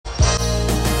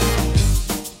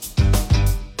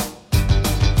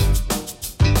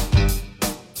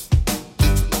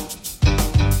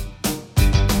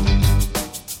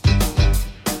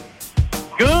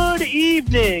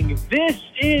evening. This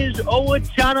is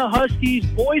Owatonna Huskies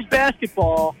boys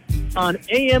basketball on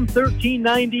AM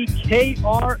 1390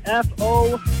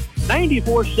 KRFO,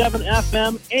 94.7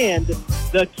 FM, and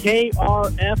the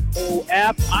KRFO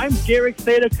app. I'm Derek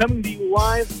Theta coming to you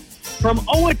live from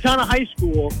Owatonna High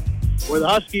School, where the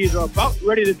Huskies are about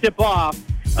ready to tip off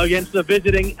against the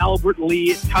visiting Albert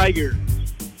Lee Tigers.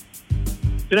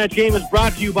 Tonight's game is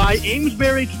brought to you by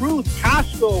Amesbury Truth,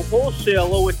 Costco, Wholesale,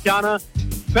 Owatonna,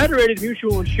 Federated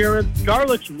Mutual Insurance,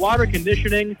 Garlick's Water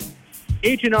Conditioning,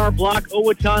 H&R Block,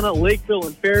 Owatonna, Lakeville,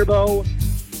 and Faribault,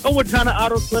 Owatonna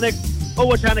Auto Clinic,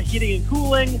 Owatonna Heating and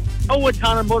Cooling,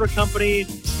 Owatonna Motor Company,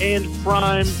 and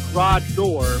Prime Garage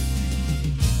Door,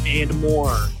 and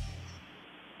more.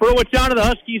 For Owatonna, the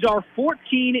Huskies are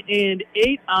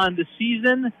 14-8 on the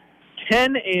season,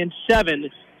 10-7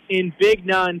 in Big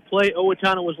Nine play.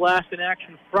 Owatonna was last in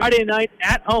action Friday night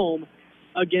at home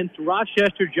against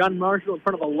Rochester John Marshall in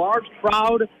front of a large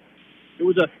crowd. It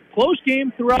was a close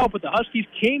game throughout, but the Huskies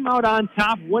came out on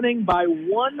top, winning by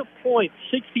 1 point,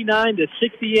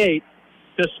 69-68,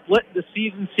 to split the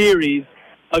season series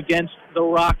against the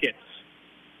Rockets.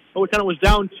 Owatonna was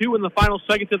down 2 in the final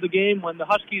seconds of the game when the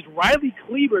Huskies' Riley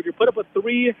Kleberger put up a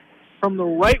three from the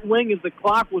right wing as the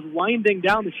clock was winding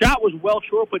down. The shot was well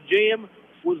short, but JM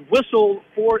was whistled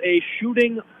for a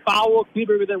shooting foul.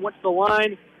 Kleberger then went to the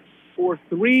line for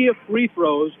 3 free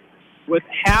throws with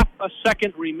half a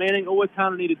second remaining.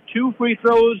 Owatonna needed 2 free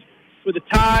throws for the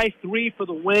tie, 3 for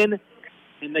the win,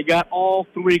 and they got all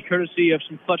 3 courtesy of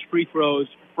some clutch free throws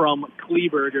from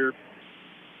Kleberger.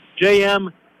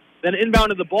 JM then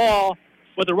inbounded the ball,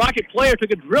 but the Rocket player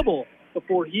took a dribble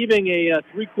before heaving a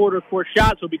three-quarter court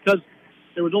shot. So because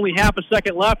there was only half a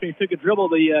second left and he took a dribble,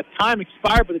 the time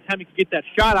expired by the time he could get that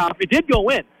shot off. It did go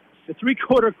in. The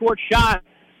three-quarter court shot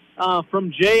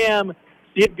from JM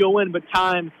did go in, but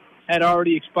time had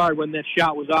already expired when that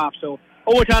shot was off. So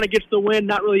Owatonna gets the win.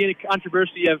 Not really any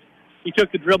controversy of he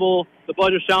took the dribble, the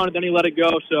buzzer sounded, then he let it go.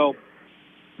 So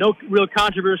no real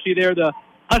controversy there. The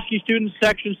Husky student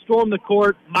section stormed the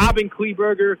court, mobbing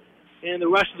Kleberger and the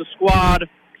rest of the squad.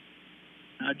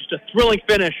 Just a thrilling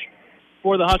finish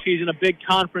for the Huskies in a big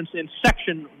conference and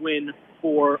section win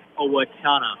for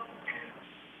Owatonna.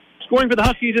 Scoring for the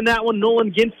Huskies in that one,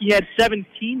 Nolan Ginsky had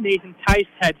 17, Nathan Tice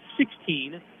had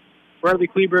 16, Bradley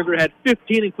Kleberger had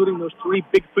 15, including those 3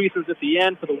 big free throws at the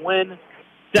end for the win.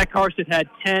 Zach Harstead had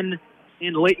 10,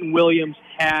 and Leighton Williams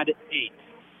had 8.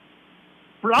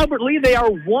 For Albert Lee, they are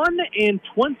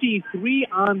 1-23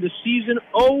 on the season,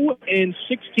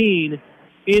 0-16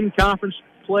 in conference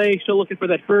play. Still looking for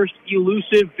that first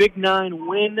elusive Big Nine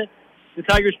win. The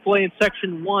Tigers play in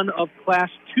Section 1 of Class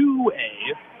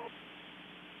 2A.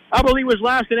 Albert Lee was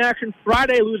last in action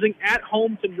Friday, losing at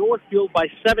home to Northfield by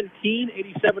 17.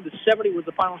 87-70 was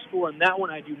the final score on that one.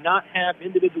 I do not have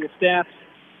individual stats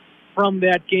from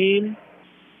that game.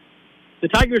 The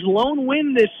Tigers' lone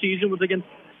win this season was against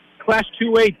Class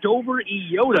 2A Dover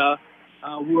Iota,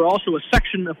 who were also a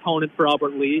section opponent for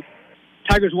Albert Lee.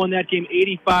 Tigers won that game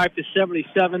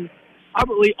 85-77.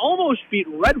 Albert Lee almost beat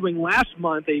Red Wing last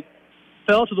month. They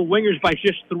fell to the Wingers by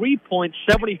just 3 points,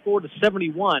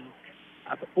 74-71.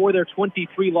 Before their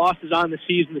 23 losses on the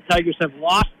season, the Tigers have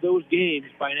lost those games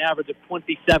by an average of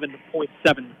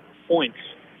 27.7 points.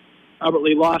 Albert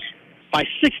Lee lost by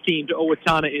 16 to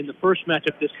Owatonna in the first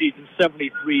matchup this season,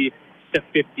 73-57.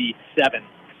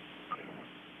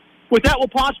 With that, we'll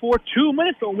pause for 2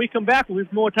 minutes. When we come back, we'll hear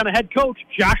from Owatonna head coach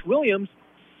Josh Williams.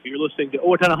 You're listening to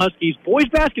Owatonna Huskies boys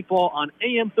basketball on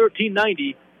AM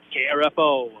 1390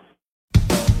 KRFO.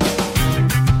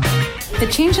 The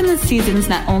change in the seasons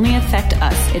not only affect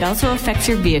us, it also affects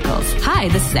your vehicles. Hi,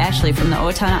 this is Ashley from the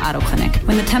Owatonna Auto Clinic.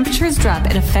 When the temperatures drop,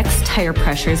 it affects tire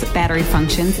pressures, battery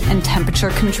functions, and temperature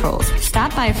controls.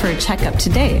 Stop by for a checkup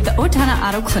today. The Owatonna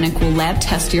Auto Clinic will lab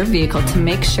test your vehicle to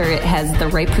make sure it has the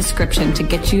right prescription to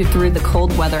get you through the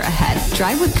cold weather ahead.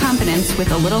 Drive with confidence with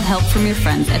a little help from your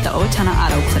friends at the Owatonna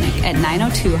Auto Clinic at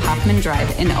 902 Hoffman Drive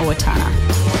in Owatonna.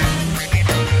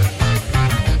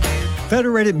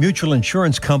 Federated Mutual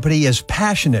Insurance Company is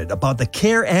passionate about the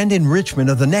care and enrichment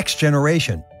of the next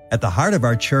generation. At the heart of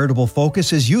our charitable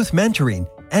focus is youth mentoring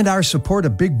and our support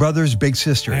of Big Brothers Big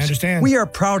Sisters. I understand. We are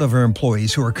proud of our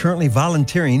employees who are currently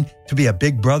volunteering to be a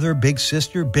big brother, big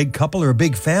sister, big couple, or a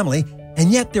big family,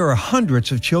 and yet there are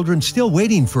hundreds of children still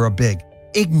waiting for a big.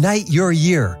 Ignite your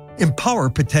year. Empower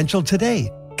potential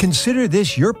today. Consider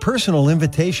this your personal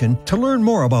invitation to learn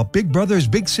more about Big Brothers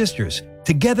Big Sisters.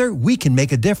 Together, we can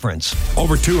make a difference.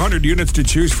 Over 200 units to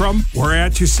choose from. We're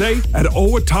at, you say? At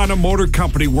Owatonna Motor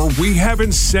Company, where we have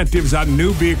incentives on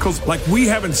new vehicles like we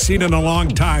haven't seen in a long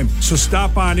time. So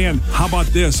stop on in. How about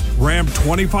this? Ram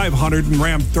 2500 and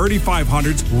Ram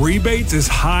 3500s. Rebates as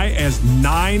high as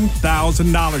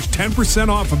 $9,000. 10%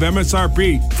 off of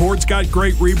MSRP. Ford's got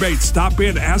great rebates. Stop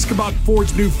in. Ask about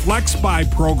Ford's new Flex Buy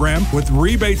program with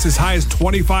rebates as high as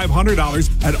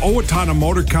 $2,500 at Owatonna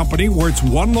Motor Company, where it's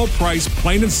one low price,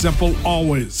 plain and simple,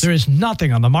 always. There is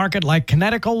nothing on the market like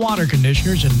Kinetico water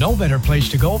conditioners, and no better place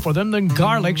to go for them than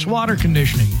Garlic's Water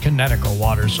Conditioning. Kinetico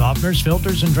water softeners,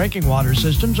 filters, and drinking water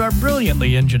systems are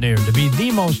brilliantly engineered to be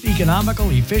the most economical,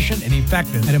 efficient, and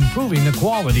effective at improving the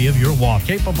quality of your water.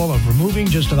 Capable of removing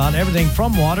just about everything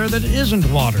from water that isn't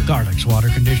water. Garlic's Water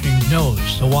Conditioning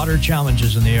knows the water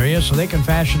challenges in the area, so they can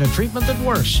fashion a treatment that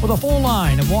works. With a full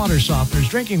line of water softeners,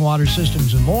 drinking water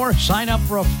systems, and more, sign up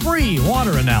for a free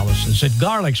water analysis at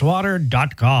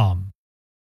garlicswater.com.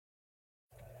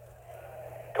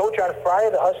 Coach, on Friday,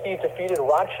 the Huskies defeated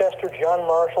Rochester John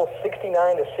Marshall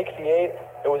 69-68.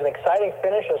 It was an exciting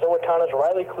finish as Owatonna's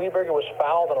Riley Kleberger was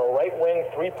fouled on a right wing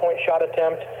three-point shot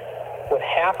attempt with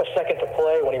half a second to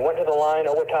play. When he went to the line,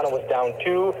 Owatonna was down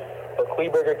 2, but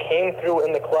Kleberger came through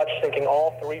in the clutch, sinking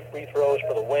all 3 free throws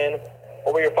for the win.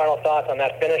 What were your final thoughts on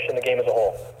that finish and the game as a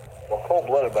whole? Well,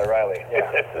 cold-blooded by Riley. Yeah.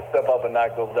 To step up and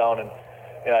knock those down. And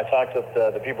I talked with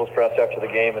the People's Press after the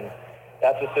game, and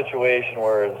that's a situation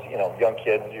where, young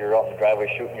kids, you're out in the driveway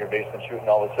shooting, your basement shooting,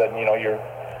 all of a sudden, you're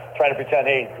trying to pretend,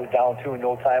 hey, we're down 2,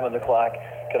 no time on the clock.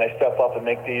 Can I step up and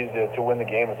make these to win the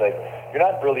game? It's like, you're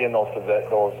not really in those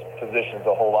positions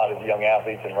a whole lot as young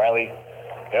athletes. And Riley,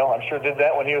 I'm sure did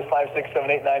that when he was 5, 6, 7,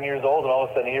 8, 9 years old, and all of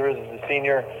a sudden here is a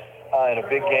senior in a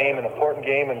big game, an important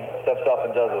game, and steps up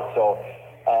and does it. So,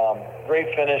 great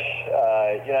finish.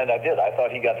 And I thought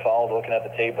he got fouled. Looking at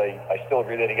the tape, I still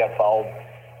agree that he got fouled.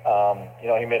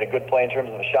 He made a good play in terms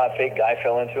of a shot fake. Guy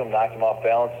fell into him, knocked him off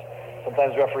balance.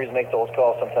 Sometimes referees make those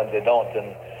calls, sometimes they don't.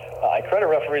 And I credit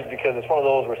referees because it's one of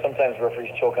those where sometimes referees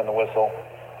choke on the whistle,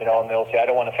 and they'll say, I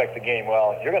don't want to affect the game.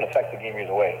 Well, you're going to affect the game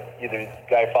either way. Either the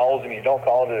guy fouls him, you don't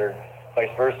call it, or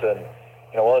vice versa. And,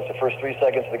 it's the first 3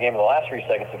 seconds of the game or the last 3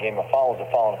 seconds of the game. A foul is a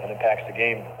foul, and if it impacts the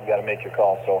game, you got to make your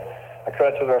call. So I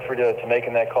credit to the referee to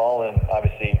making that call, and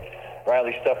obviously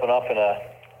Riley stepping up in a,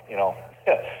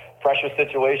 pressure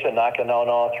situation, knocking down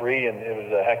all 3, and it was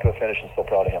a heck of a finish, and still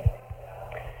proud of him.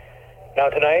 Now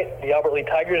tonight, the Albert Lee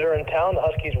Tigers are in town. The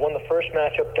Huskies won the first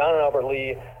matchup down in Albert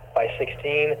Lee by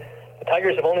 16. The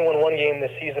Tigers have only won 1 game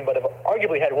this season, but have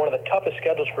arguably had one of the toughest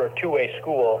schedules for a two-way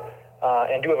school,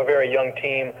 and do have a very young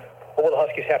team. What will the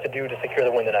Huskies have to do to secure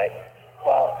the win tonight?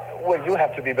 Well, you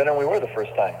have to be better than we were the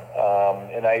first time.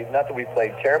 Not that we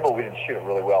played terrible, we didn't shoot it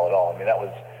really well at all. I mean, that was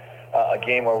a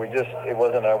game where it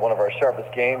wasn't one of our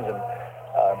sharpest games, and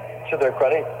to their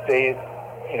credit, they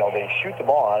shoot the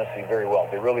ball, honestly, very well.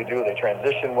 They really do. They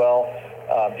transition well.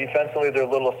 Defensively, they're a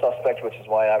little suspect, which is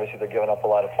why, obviously, they're giving up a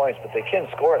lot of points. But they can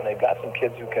score it, and they've got some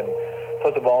kids who can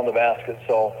put the ball in the basket.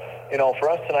 So, for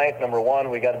us tonight, number 1,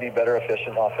 we got to be better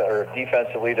efficient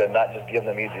defensively to not just give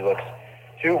them easy looks.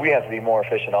 2, we have to be more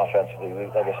efficient offensively.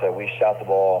 Like I said, we shot the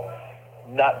ball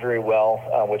not very well,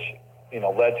 which,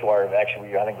 led to I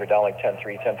think we're down like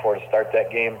 10-3, 10-4 to start that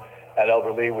game at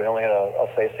Albert Lee. We only had a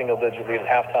single-digit lead at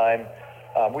halftime.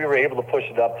 We were able to push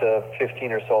it up to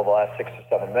 15 or so the last 6 or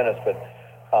 7 minutes, but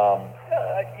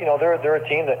they're a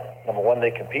team that, number 1,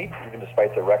 they compete. Even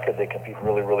despite their record, they compete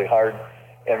really, really hard,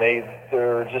 and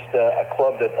they're just a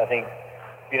club that I think,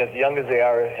 being as young as they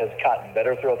are, has gotten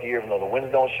better throughout the year. Even though the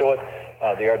wins don't show it,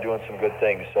 they are doing some good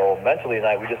things. So mentally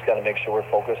tonight, we just got to make sure we're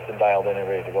focused and dialed in and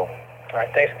ready to go. All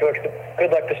right, thanks, Coach.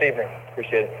 Good luck this evening.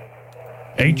 Appreciate it.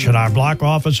 H&R Block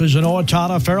offices in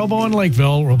Owatonna, Faribault, and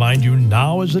Lakeville remind you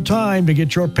now is the time to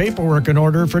get your paperwork in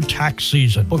order for tax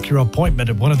season. Book your appointment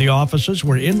at one of the offices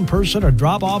where in-person or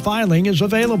drop-off filing is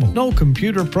available. No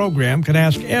computer program can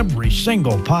ask every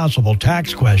single possible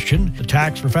tax question. The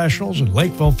tax professionals in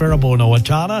Lakeville, Faribault, and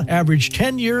Owatonna average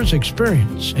 10 years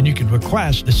experience, and you can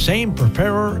request the same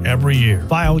preparer every year.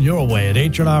 File your way at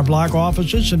H&R Block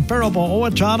offices in Faribault,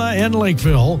 Owatonna, and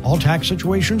Lakeville. All tax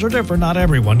situations are different. Not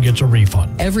everyone gets a refund.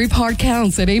 Every part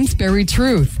counts at Amesbury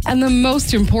Truth, and the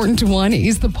most important one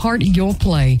is the part you'll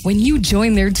play when you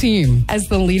join their team. As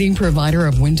the leading provider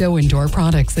of window and door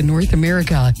products in North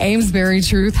America, Amesbury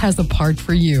Truth has a part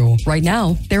for you. Right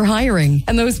now, they're hiring,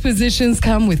 and those positions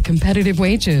come with competitive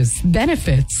wages,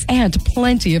 benefits, and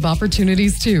plenty of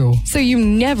opportunities too. So you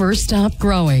never stop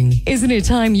growing. Isn't it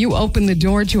time you open the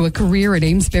door to a career at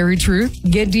Amesbury Truth?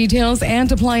 Get details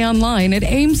and apply online at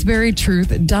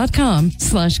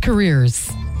amesburytruth.com/careers.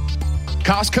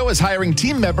 Costco is hiring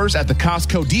team members at the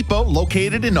Costco Depot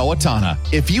located in Owatonna.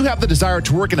 If you have the desire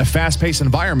to work in a fast-paced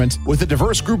environment with a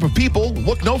diverse group of people,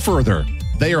 look no further.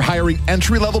 They are hiring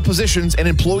entry-level positions and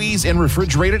employees in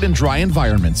refrigerated and dry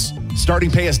environments. Starting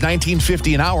pay is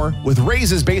 $19.50 an hour, with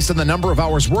raises based on the number of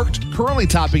hours worked, currently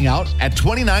topping out at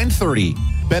 $29.30.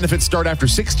 Benefits start after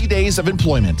 60 days of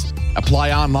employment.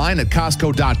 Apply online at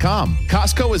Costco.com.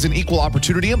 Costco is an equal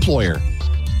opportunity employer.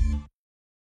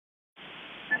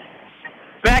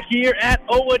 Back here at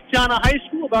Owatonna High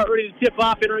School, about ready to tip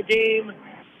off in our game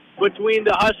between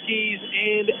the Huskies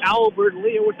and Albert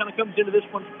Lee. Owatonna comes into this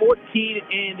one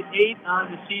 14-8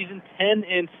 on the season,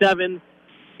 10-7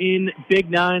 in Big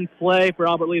Nine play for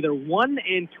Albert Lee. They're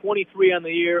 1-23 on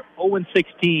the year,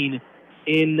 0-16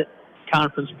 in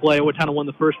conference play. Owatonna won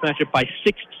the first matchup by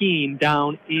 16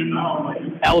 down in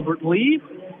Albert Lee.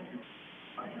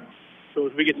 So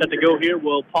as we get set to go here,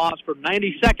 we'll pause for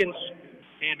 90 seconds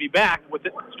and be back with the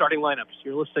starting lineups.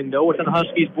 You're listening to Owatonna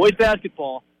Huskies boys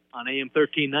basketball on AM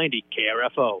 1390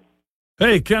 KRFO.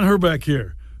 Hey, Ken Herbeck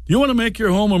here. Do you want to make your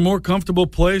home a more comfortable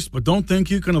place but don't think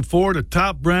you can afford a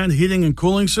top brand heating and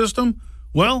cooling system?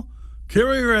 Well,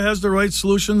 Carrier has the right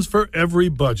solutions for every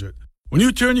budget. When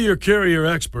you turn to your Carrier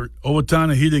expert,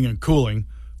 Owatonna Heating and Cooling,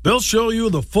 they'll show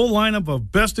you the full lineup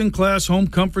of best-in-class home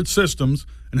comfort systems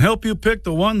and help you pick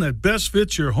the one that best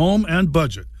fits your home and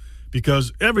budget,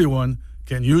 because everyone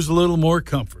can use a little more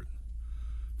comfort.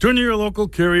 Turn to your local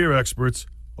Carrier experts,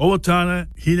 Owatonna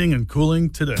Heating and Cooling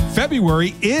today.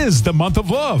 February is the month of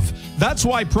love. That's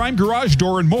why Prime Garage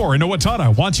Door and More in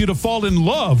Owatonna wants you to fall in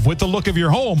love with the look of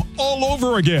your home all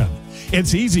over again.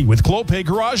 It's easy with Clopay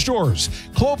Garage Doors.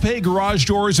 Clopay Garage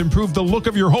Doors improve the look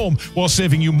of your home while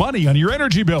saving you money on your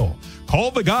energy bill.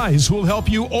 Call the guys who will help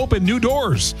you open new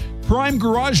doors. Prime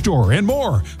Garage Door and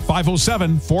More,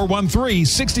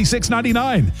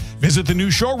 507-413-6699. Visit the new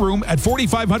showroom at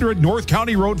 4500 North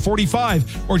County Road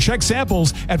 45 or check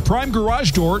samples at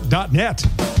primegaragedoor.net.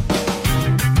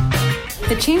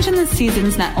 The change in the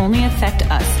seasons not only affect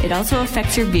us, it also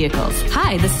affects your vehicles.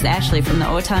 Hi, this is Ashley from the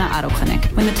Owatonna Auto Clinic.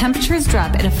 When the temperatures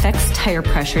drop, it affects tire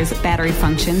pressures, battery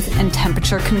functions, and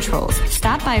temperature controls.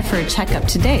 Stop by for a checkup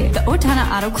today. The Owatonna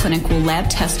Auto Clinic will lab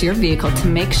test your vehicle to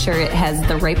make sure it has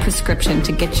the right prescription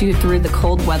to get you through the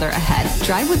cold weather ahead.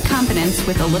 Drive with confidence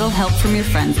with a little help from your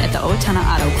friends at the Owatonna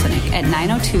Auto Clinic at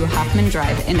 902 Hoffman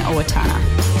Drive in Owatonna.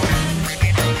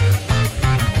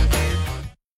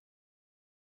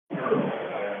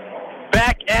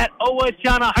 Back at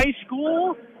Owatonna High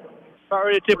School.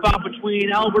 Sorry to tip off between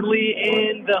Albert Lee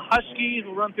and the Huskies.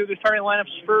 We'll run through the starting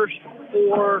lineups first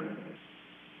for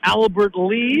Albert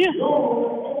Lee.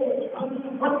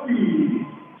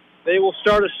 They will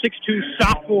start a 6'2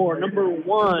 sophomore, number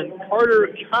 1, Carter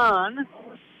Kahn.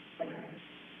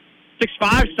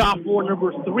 6'5 sophomore,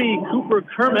 number 3, Cooper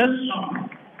Kermis.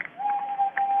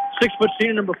 6'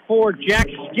 senior, number 4, Jack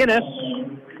Skinnis.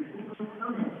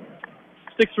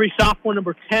 6'3 sophomore,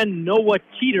 number 10, Noah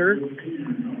Teeter.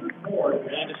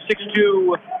 And a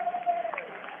 6'2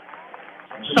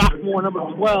 sophomore, number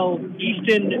 12,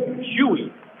 Easton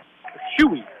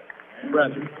Shuey,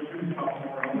 rather.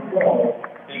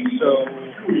 And so,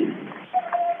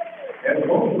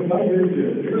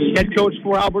 the head coach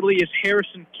for Albert Lee is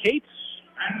Harrison Cates.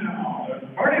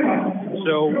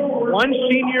 So, 1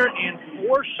 senior and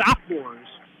 4 sophomores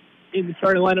in the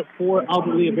starting lineup for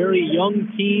Albert Lee, a very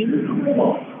young team.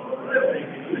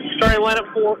 Starting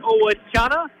lineup for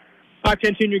Owatonna,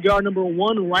 5'10 senior guard number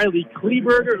 1, Riley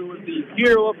Kleberger, who was the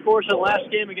hero, of course, in the last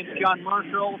game against John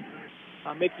Marshall,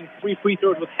 making 3 free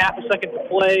throws with half a second to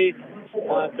play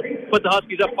to put the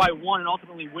Huskies up by 1 and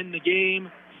ultimately win the game.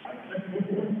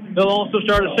 They'll also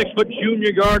start a 6'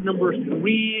 junior guard number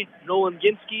 3, Nolan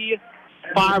Ginsky,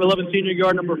 5'11 senior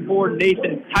guard number 4,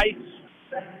 Nathan Tice,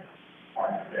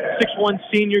 6'1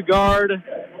 senior guard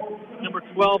number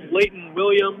 12, Leighton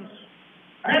Williams,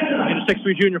 and a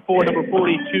 6'3 junior forward number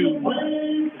 42,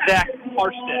 Zach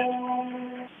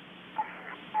Harstead.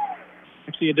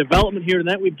 Actually, a development here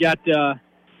tonight. We've got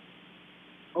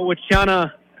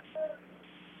Owatonna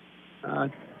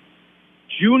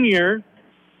junior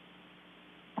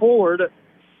forward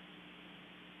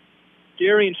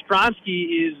Darian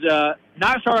Stronsky is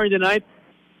not starting tonight,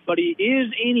 but he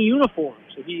is in uniform.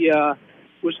 So he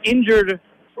was injured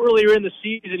earlier in the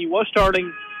season. He was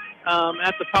starting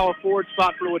at the power forward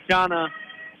spot for Owatonna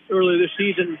earlier this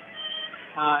season,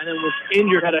 and then was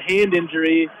injured, had a hand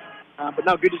injury. But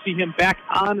now good to see him back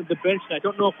on the bench. I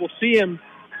don't know if we'll see him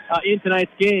in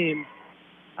tonight's game,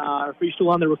 or if he's still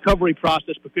on the recovery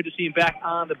process, but good to see him back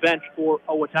on the bench for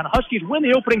Owatonna. Huskies win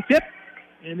the opening tip,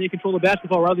 and they control the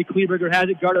basketball. Riley Kleberger has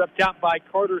it, guarded up top by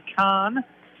Carter Kahn.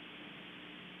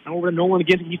 Now over to Nolan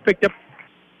again. He's picked up,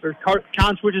 or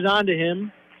Kahn switches on to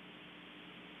him.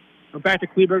 Now back to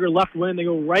Kleberger, left wing. They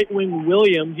go right wing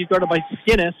Williams. He's guarded by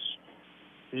Skinnis.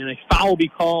 And a foul will be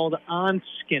called on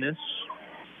Skinnis.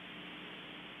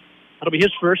 That'll be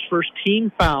his first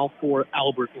team foul for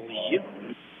Albert Lee.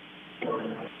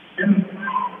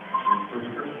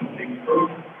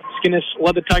 Skinnis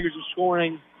led the Tigers in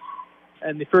scoring,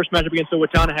 and the first matchup against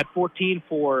Owatonna had 14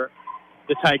 for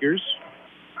the Tigers.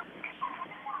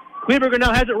 Kleberger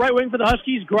now has it right wing for the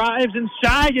Huskies, drives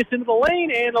inside, gets into the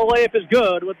lane, and the layup is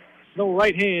good with the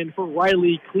right hand for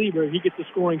Riley Kleberger. He gets the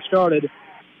scoring started.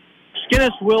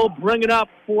 Skinnis will bring it up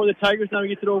for the Tigers. Now he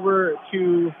gets it over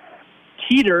to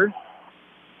Teeter.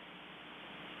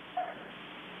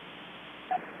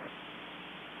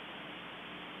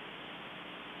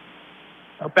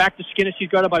 Now back to Skinnis. He's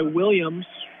guarded by Williams.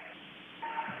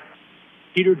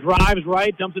 Teeter drives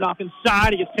right, dumps it off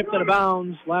inside. He gets tipped out of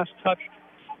bounds. Last touch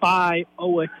by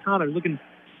Owatonna. Looking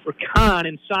for Kahn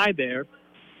inside there.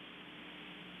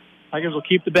 Tigers will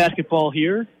keep the basketball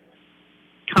here.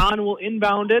 Kahn will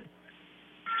inbound it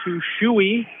to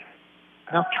Shuey.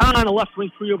 Now Kahn, a left wing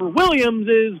three over Williams,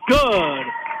 is good.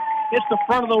 Hits the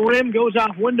front of the rim, goes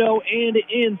off window and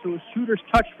in. So a shooter's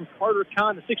touch from Carter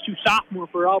Kahn, the 6'2 sophomore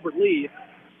for Albert Lee.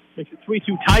 Makes it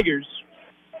 3-2 Tigers.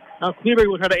 Now Kleberger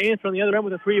will try to answer on the other end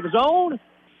with a three of his own.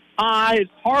 High,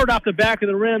 hard off the back of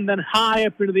the rim, then high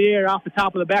up into the air off the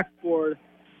top of the backboard.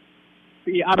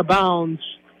 Be out of bounds.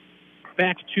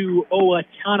 Back to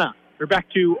Owatonna, or back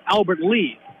to Albert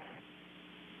Lee,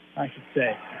 I should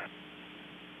say.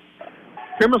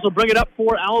 Kermis will bring it up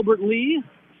for Albert Lee.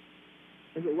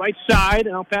 Brings it right side,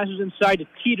 and now passes inside to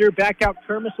Teeter. Back out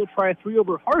Kermis will try a three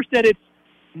over Harstead. It's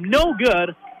no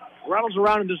good. Rattles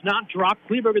around and does not drop.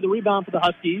 Kleberger the rebound for the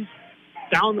Huskies.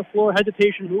 Down the floor,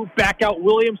 hesitation move. Back out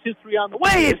Williams. His three on the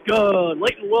way is good.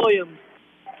 Leighton Williams.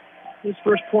 His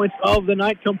first points of the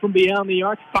night come from beyond the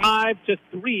arc.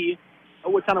 5-3.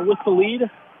 Owatonna with the lead.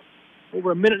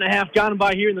 Over a minute and a half gone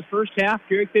by here in the first half.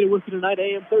 Gary Theta with you tonight.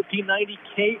 AM 1390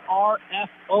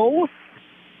 KRFO.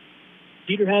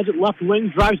 Teeter has it left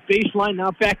wing. Drives baseline.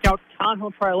 Now back out. Kahn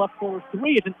will try a left corner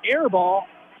three. It's an air ball.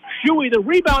 Shuey the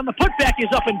rebound. The putback is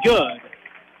up and good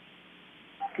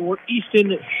for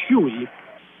Easton Shuey.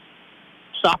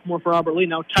 Sophomore for Albert Lee.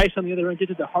 Now Tice on the other end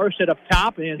gets it to Harstead up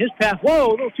top. And his pass, whoa,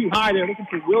 a little too high there. Looking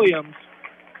for Williams.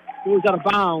 Goes out of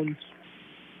bounds.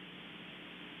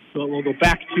 So we'll go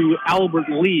back to Albert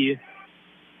Lee.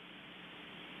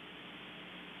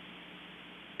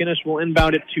 Skinnis will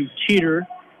inbound it to Teeter.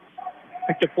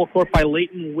 Picked up full court by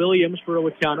Leighton Williams for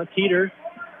Owatonna. Teeter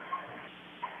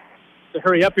to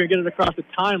hurry up here and get it across the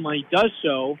timeline. He does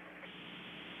so.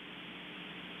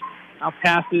 Now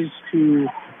passes to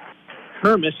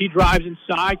Kermis. He drives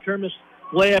inside. Kermis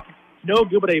layup no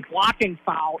good, but a blocking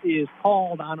foul is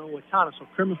called on Owatonna. So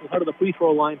Kermis will head to the free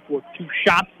throw line for two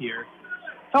shots here.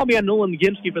 That'll be on Nolan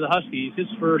Ginsky for the Huskies. His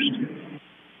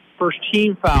first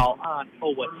team foul on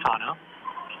Owatonna.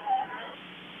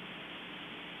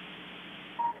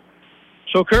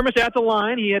 So Kermis at the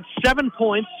line. He had 7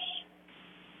 points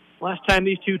last time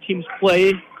these two teams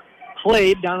played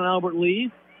down in Albert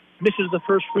Lee. Misses the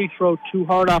first free throw too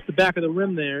hard off the back of the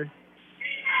rim there.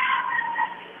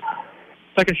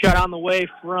 Second shot on the way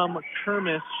from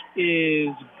Kermis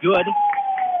is good.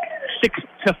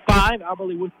 6-5. Albert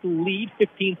Lee with the lead.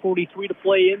 15:43 to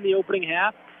play in the opening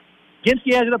half.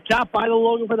 Ginsky has it up top by the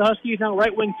logo for the Huskies. Now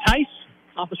right wing Tice.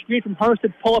 Off a screen from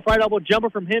Harstead. Pull up right elbow jumper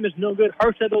from him is no good.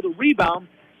 Harstead though the rebound.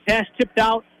 Pass tipped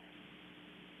out.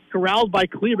 Corralled by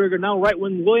Kleberger. Now right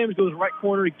wing Williams goes right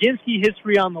corner. Ginsky, his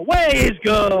three on the way is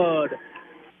good.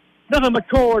 Nothing but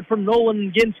cord from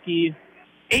Nolan Ginsky.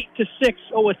 8-6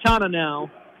 Owatonna now.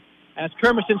 As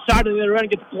Kermis inside of the other end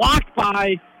gets blocked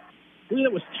by, I believe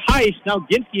it was Tice. Now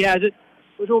Ginsky has it.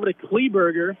 Goes over to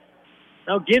Kleberger.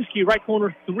 Now Ginsky, right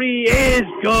corner three is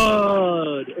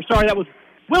good. Sorry, that was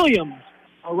Williams.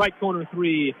 A right corner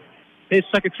three. His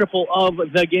second triple of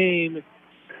the game.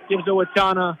 Gives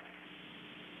Owatonna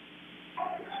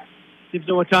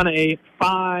a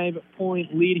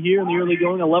 5-point lead here in the early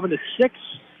going, 11-6.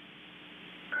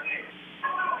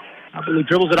 I believe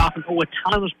dribbles it off an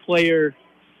Owatonna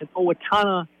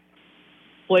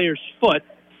player's foot.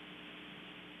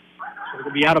 So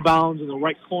it'll be out of bounds in the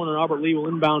right corner. Albert Lee will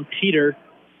inbound Teeter.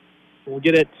 We'll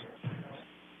get it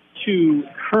to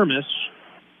Kermis.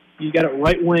 He's got it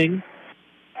right wing.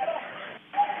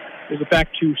 Gives it back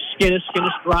to Skinnis.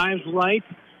 Skinnis drives right.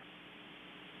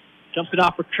 Jumps it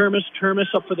off for Kermis. Kermis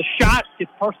up for the shot.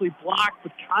 Gets partially blocked,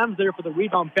 but Kahn's there for the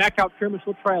rebound. Back out Kermis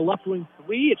will try a left wing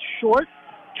three. It's short.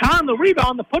 Kahn the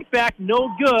rebound. The putback no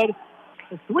good.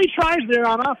 So 3 tries there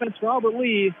on offense for Albert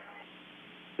Lee.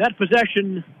 That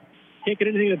possession can't get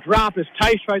anything to drop as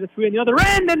Tice tries a 3 on the other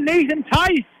end, and Nathan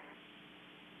Tice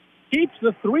keeps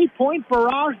the 3-point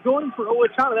barrage going for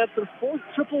Owatonna. That's the 4th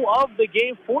triple of the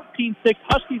game. 14-6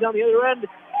 Huskies on the other end.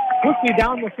 Quickly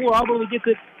down the floor. Albert Lee gets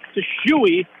it to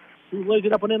Shuey, who lays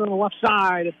it up and in on the left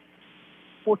side.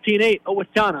 14-8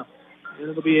 Owatonna. And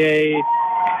it'll be a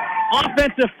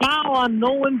offensive foul on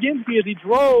Nolan Ginsby as he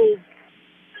drove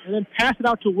and then passed it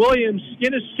out to Williams.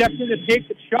 Skinnis stepped in to take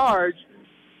the charge.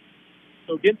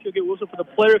 So Ginsby will get whistled for the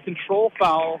player control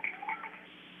foul.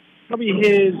 That'll be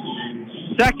his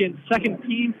second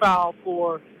team foul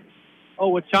for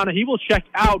Owatonna. He will check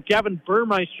out. Gavin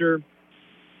Burmeister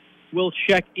will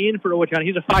check in for Owatonna.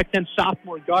 He's a 5'10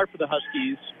 sophomore guard for the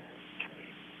Huskies.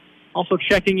 Also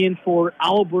checking in for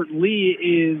Albert Lee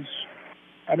is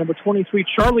at number 23,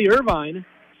 Charlie Irvine,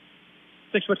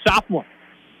 6-foot sophomore.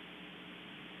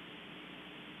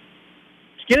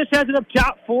 Skinnis has it up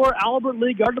top for Albert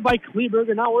Lee, guarded by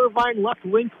Kleberger. Now Irvine left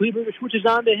wing. Kleberger switches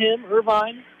on to him.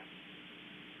 Irvine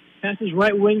passes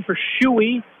right wing for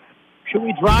Shuey.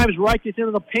 Shuey drives right, gets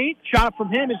into the paint. Shot from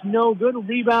him is no good.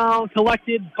 Rebound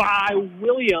collected by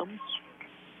Williams.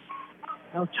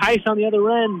 Now Tice on the other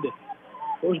end.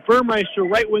 Goes Burmeister,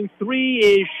 right wing 3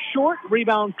 is short.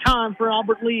 Rebound Kahn for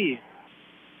Albert Lee.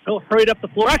 He'll hurry up the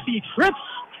floor. Actually, he trips,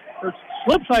 or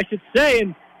slips, I should say,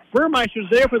 and Burmeister's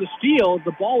there for the steal.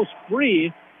 The ball was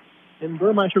free, and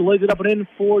Burmeister lays it up and in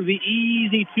for the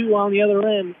easy 2 on the other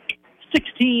end.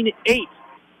 16-8.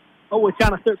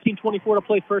 Owatonna 13:24 to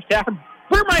play first half. And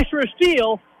Burmeister a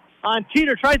steal on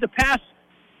Teeter. Tries to pass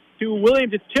to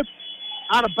Williams. It's tipped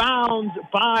out of bounds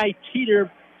by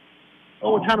Teeter.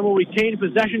 Owatonna will retain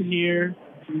possession here.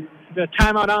 The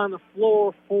timeout on the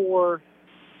floor for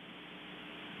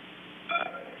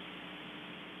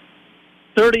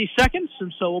 30 seconds,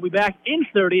 and so we'll be back in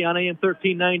 30 on AM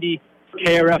 1390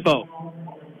 KRFO.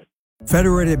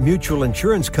 Federated Mutual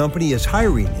Insurance Company is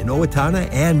hiring in Owatonna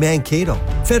and Mankato.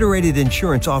 Federated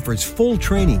Insurance offers full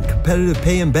training, competitive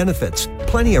pay and benefits,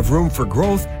 plenty of room for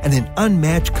growth, and an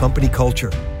unmatched company culture.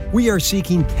 We are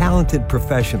seeking talented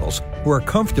professionals who are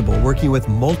comfortable working with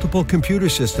multiple computer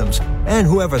systems and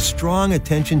who have a strong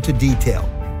attention to detail.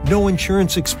 No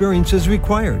insurance experience is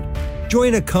required.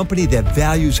 Join a company that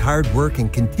values hard work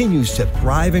and continues to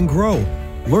thrive and grow.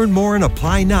 Learn more and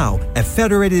apply now at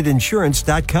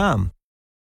federatedinsurance.com.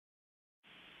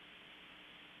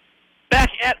 Back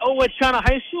at Owatonna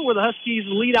High School, where the Huskies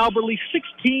lead Albert Lee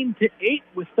 16-8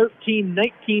 with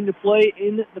 13:19 to play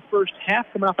in the first half.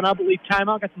 Coming off an Albert Lee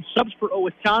timeout, got some subs for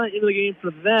Owatonna into the game for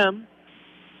them.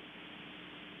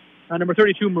 Number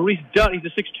 32, Maurice Dutt, he's a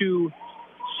 6'2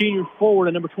 senior forward,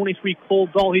 and number 23, Cole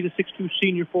Dahl, he's a 6'2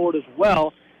 senior forward as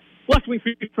well. Left wing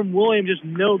from Williams is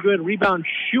no good. Rebound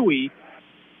Shuey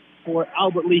for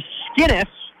Albert Lee. Skinnis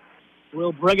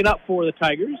will bring it up for the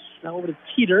Tigers. Now over to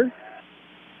Teeter.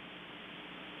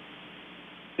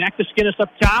 Back to Skinnis up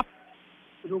top.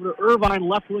 Goes over to Irvine,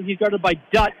 left wing. He's guarded by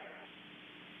Dutt.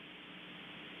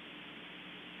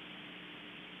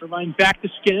 Irvine back to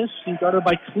Skinnis. He's guarded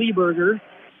by Kleberger.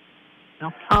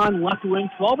 Now Kahn, left wing.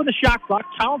 12 in the shot clock.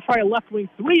 Kahn will try a left wing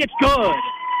 3. It's good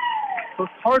for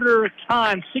Carter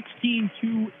Kahn.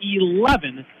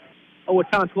 16-11.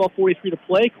 Owatonna 12:43 to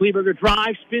play. Kleberger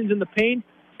drives, spins in the paint.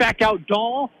 Back out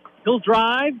Dahl. He'll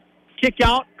drive. Kick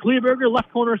out. Kleberger, left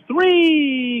corner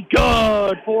 3.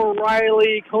 Good for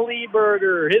Riley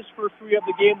Kleberger. His first 3 of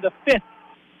the game, the 5th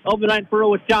of the night for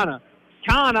Owatonna.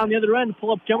 Kahn on the other end,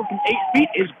 pull-up jumper from 8 feet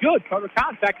is good. Carter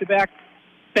Kahn back-to-back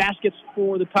baskets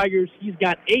for the Tigers. He's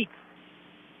got 8.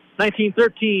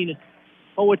 19-13.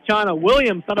 Owatonna.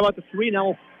 Williams thought about the 3.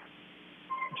 Now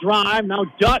drive. Now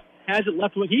Dutt has it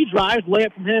left wing. He drives.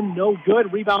 Layup from him. No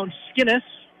good. Rebound Skinnis.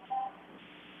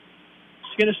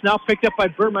 Skinnis now picked up by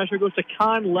Burmeister. Goes to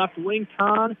Kahn. Left wing.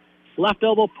 Kahn. Left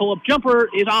elbow pull-up jumper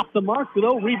is off the mark,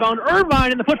 though. Rebound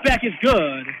Irvine, and the putback is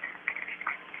good.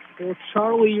 For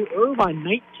Charlie Irvine,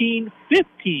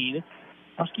 19-15.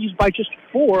 Huskies by just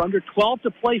 4, under 12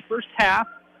 to play first half.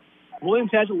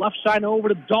 Williams has it left side over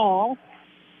to Dahl.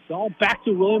 Dahl back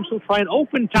to Williams. He'll try an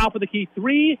open top of the key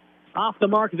 3. Off the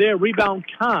mark there. Rebound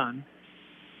Kahn.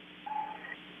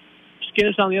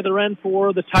 Skinnis on the other end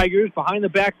for the Tigers. Behind the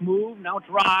back move. Now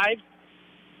drives.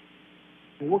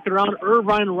 Working around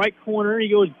Irvine, right corner. He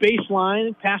goes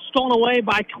baseline. Pass stolen away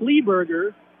by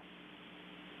Kleberger.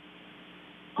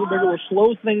 Kleberger will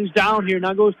slow things down here.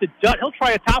 Now goes to Dutt. He'll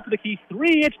try a top of the key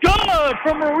 3. It's good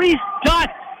from Maurice Dutt.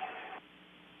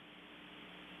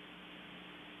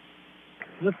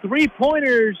 The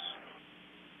 3-pointers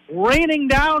raining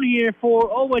down here for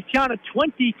Owatonna,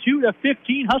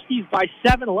 22-15. Huskies by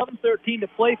 7, 11-13 to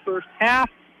play first half.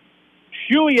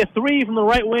 Shuey, a three from the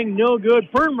right wing, no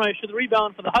good. Burmeister, the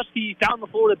rebound for the Huskies, down the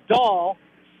floor to Dahl.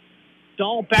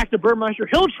 Dahl back to Burmeister.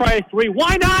 He'll try a three.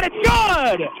 Why not? It's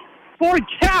good for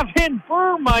Kevin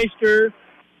Burmeister.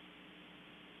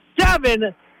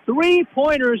 7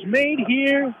 3-pointers made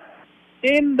here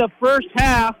in the first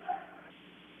half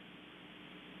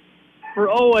for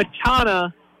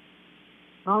Owatonna.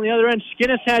 On the other end,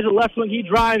 Skinnis has it left wing. He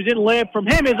drives in. Layup from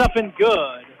him is up and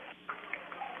good.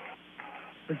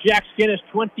 For Jack Skinnis,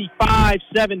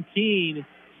 25-17.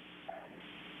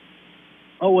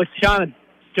 Owatonna.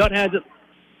 Judd has it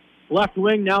left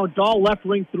wing. Now Dahl left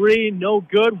wing three. No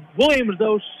good. Williams,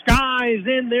 though, skies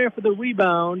in there for the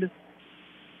rebound.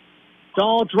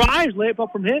 Dahl drives. Layup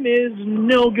up from him is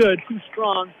no good. Too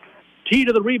strong. T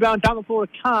to the rebound. Down the floor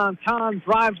to Kahn. Kahn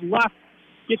drives left.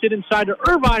 Gets it inside to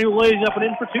Irvine, who lays up and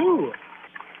in for two.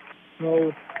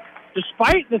 So,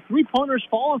 despite the three-pointers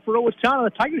falling for Owatonna,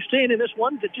 the Tigers staying in this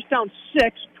one. They're just down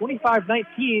 6,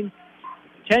 25-19.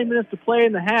 10 minutes to play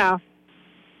in the half.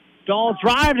 Dahl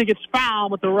drives and gets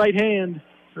fouled with the right hand.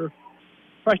 Or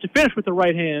tries to finish with the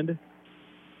right hand.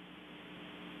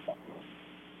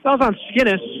 Foul's on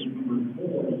Skinnis.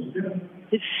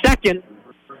 His second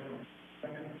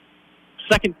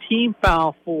team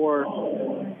foul for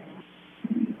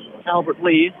Albert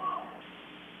Lee.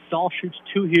 Dahl shoots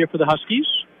 2 here for the Huskies.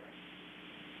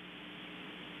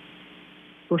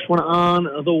 First one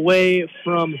on the way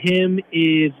from him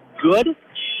is good.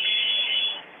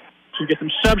 So we get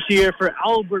some subs here for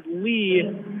Albert Lee.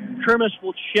 Kermis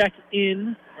will check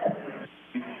in,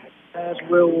 as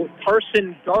will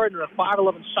Carson Gardner, a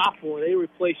 5'11 sophomore. They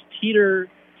replace Teeter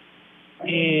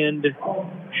and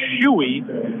Shuey.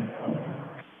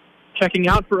 Checking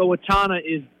out for Owatonna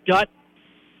is Dutt,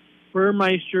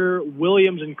 Burmeister,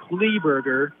 Williams, and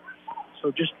Kleberger.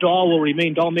 So just Dahl will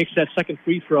remain. Dahl makes that second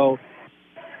free throw.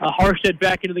 Harstead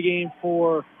back into the game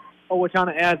for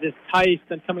Owatonna, as is Tice.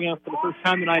 Then coming out for the first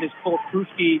time tonight is Cole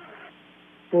Pruski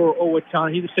for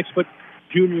Owatonna. He's a 6-foot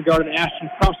junior guard, and Ashton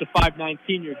Krause, a 5'9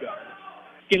 senior guard.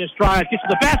 Skinnis drives, gets to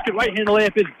the basket. Right-hand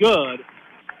layup is good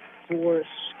for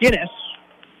Skinnis.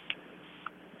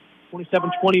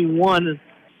 27-21.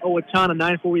 Owatonna,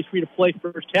 9:43 to play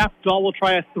first half. Dahl will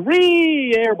try a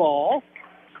three air ball.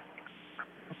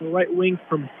 That's the right wing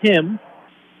from him.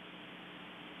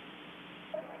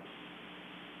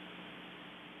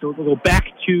 So we'll go back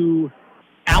to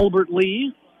Albert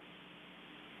Lee.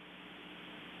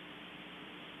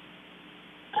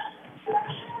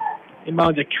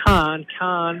 Inbound to Kahn.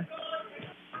 Kahn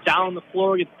down the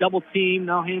floor, gets double teamed.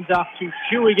 Now hands off to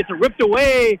Shuey. Gets it ripped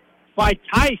away by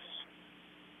Tice.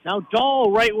 Now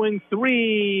Dahl, right wing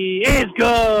three, is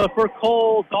good for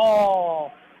Cole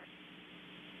Dahl.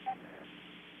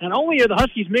 And only are the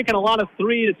Huskies making a lot of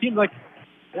threes. It seems like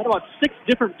they had about 6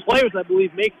 different players, I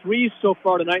believe, make threes so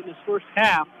far tonight in this first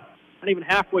half. Not even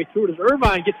halfway through it as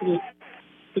Irvine gets to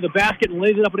the basket and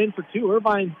lays it up and in for 2.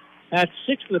 Irvine at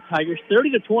 6 for the Tigers,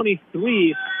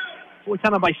 30-23.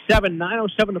 Owatonna by 7,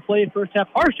 9:07 to play in first half.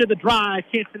 Harstead the drive,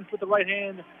 can't finish with the right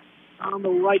hand on the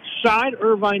right side.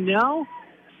 Irvine now.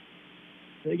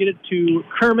 They get it to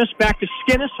Kermis, back to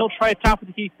Skinnis. He'll try a top of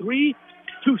the key three.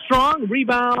 Too strong.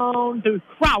 Rebound to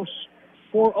Krause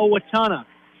for Owatonna.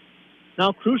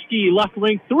 Now Kruski, left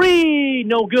wing three.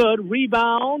 No good.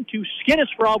 Rebound to Skinnis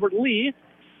for Albert Lee.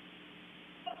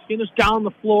 Skinnis down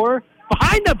the floor.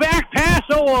 Behind the back pass.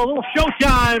 Oh, a little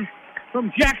showtime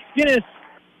from Jack Skinnis.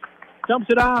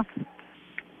 Dumps it off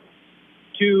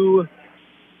to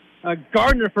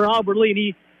Gardner for Albert Lee. And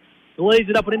he lays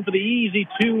it up and in for the easy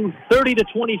 2.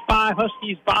 30-25.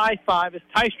 Huskies by 5 as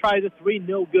Tice tries a three.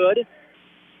 No good.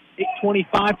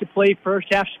 8:25 to play first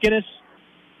half. Skinnis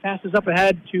passes up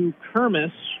ahead to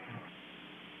Kermis.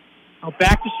 Now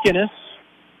back to Skinnis.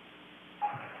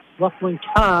 Left wing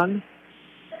Kahn.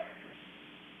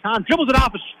 Kahn dribbles it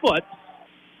off his foot.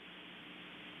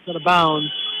 It's out of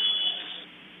bounds.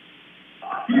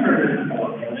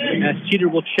 As Teeter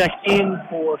will check in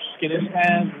for Skinnis,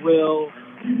 as will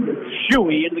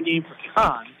Shuey into the game for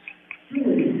Kahn.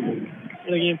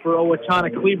 In the game for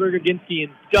Owatonna, Kleberger, Ginsky,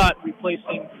 and Dutt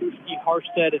replacing Kruski,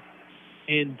 Harstead,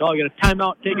 and Dahl. Get a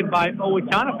timeout taken by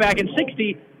Owatonna back in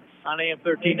 60 on AM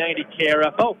 1390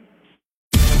 KRFO.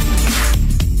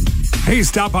 Hey,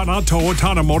 stop on out to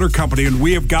Owatonna Motor Company, and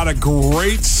we have got a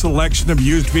great selection of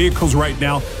used vehicles right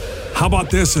now. How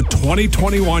about this? A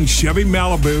 2021 Chevy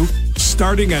Malibu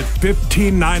starting at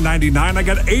 $15,999. I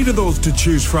got 8 of those to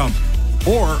choose from.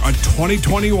 Or a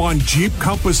 2021 Jeep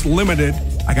Compass Limited.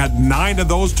 I got 9 of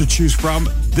those to choose from.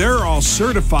 They're all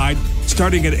certified,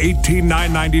 starting at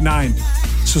 $18,999.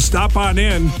 So stop on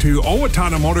in to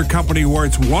Owatonna Motor Company, where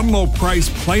it's one low price,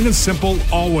 plain and simple,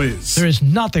 always. There is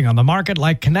nothing on the market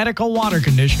like Kinetico water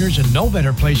conditioners, and no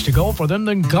better place to go for them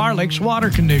than Garlic's Water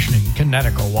Conditioning.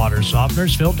 Kinetico water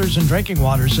softeners, filters, and drinking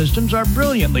water systems are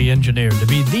brilliantly engineered to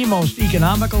be the most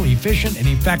economical, efficient, and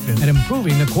effective at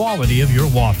improving the quality of your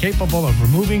water. Capable of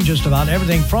removing just about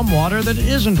everything from water that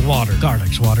isn't water.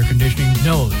 Garlic's Water Conditioning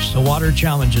knows the water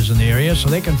challenges in the area, so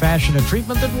they can fashion a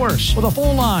treatment that works. With a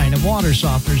full line of water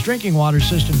softeners, drinking water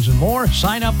systems, and more,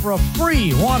 sign up for a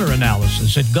free water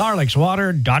analysis at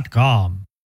garlicswater.com.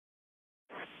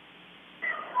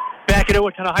 Back at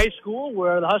Owatonna High School,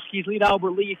 where the Huskies lead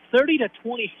Albert Lee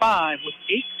 30-25 with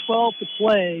 8:12 to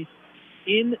play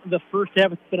in the first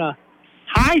half. It's been a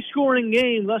high-scoring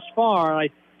game thus far. I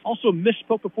also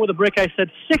misspoke before the break. I said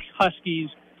 6 Huskies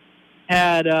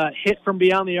had hit from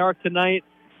beyond the arc tonight.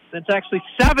 That's actually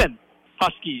 7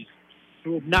 Huskies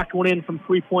who have not gone in from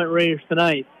three-point range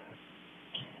tonight.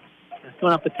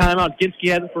 Going off the timeout, Ginsky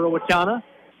has it for Owatonna.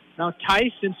 Now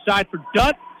Tice inside for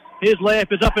Dutt. His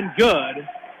layup is up and good.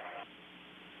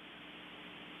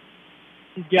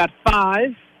 He's got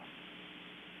 5.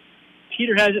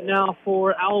 Peter has it now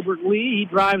for Albert Lee. He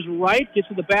drives right, gets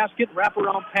to the basket,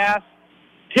 wraparound pass,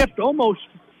 tipped, almost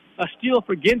a steal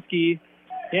for Ginsky.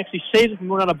 He actually saves it from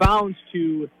going out of bounds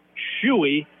to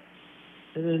Shuey.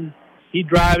 And then he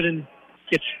drives and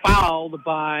gets fouled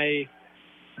by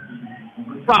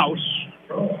Kraus.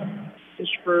 His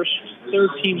first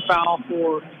third-team foul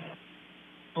for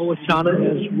Owatonna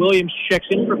as Williams checks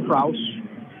in for Kraus.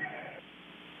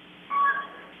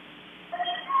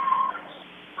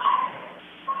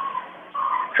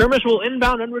 Kermis will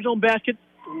inbound under his own basket,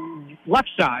 left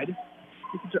side.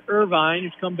 Gets it to Irvine,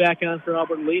 who's come back on for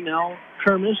Albert Lee. Now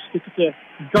Kermis gets it to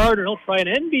Gardner. He'll try an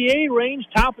NBA range,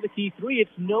 top of the key 3.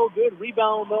 It's no good.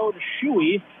 Rebound, though, to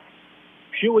Shuey.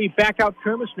 Shuey back out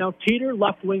Kermis. Now Teeter,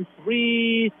 left wing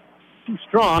 3. Too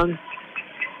strong.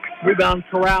 Rebound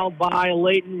corralled by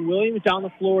Leighton Williams. Down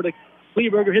the floor to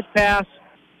Kleberger. His pass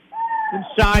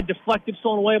inside, deflected,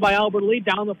 stolen away by Albert Lee.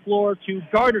 Down the floor to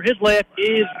Gardner. His layup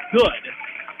is good.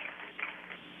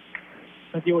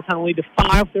 At the Owatonna lead to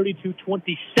 5,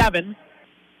 32-27.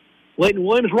 Leighton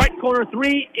Williams, right corner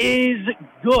 3 is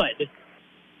good.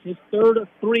 His third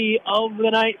 3 of the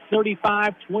night,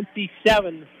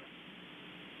 35-27.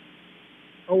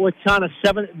 Owatonna,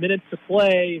 7 minutes to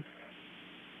play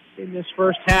in this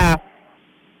first half.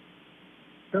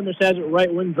 Kermis has it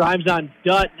right wing, drives on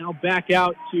Dutt. Now back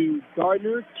out to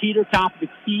Gardner. Teeter, top of the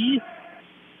key.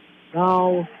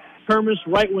 Now Kermis,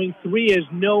 right wing 3 is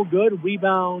no good.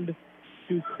 Rebound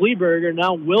to Kleberger.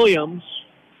 Now Williams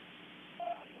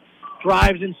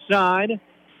drives inside.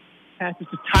 Passes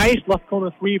to Tice. Left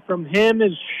corner 3 from him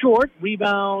is short.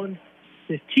 Rebound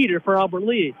to Teeter for Albert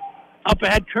Lee. Up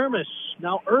ahead, Kermis.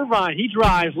 Now Irvine, he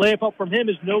drives. Layup up from him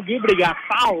is no good, but he got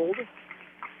fouled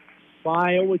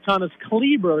by Owatonna's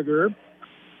Kleberger.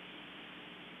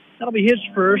 That'll be his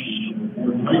first.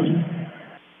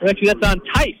 Actually, that's on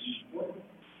Tice.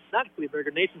 Not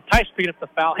Kleberger. Nathan Tice picking up the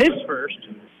foul. His first.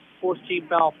 Fourth team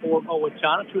foul for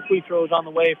Owatonna. 2 free throws on the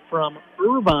way from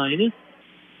Irvine.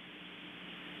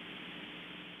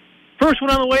 First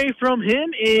one on the way from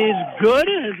him is good.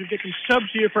 As we get some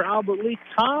subs here for Albert Lee.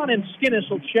 Kahn and Skinnis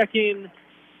will check in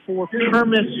for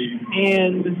Kermis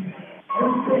and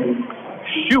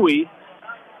Shuey.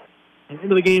 And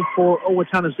into the game for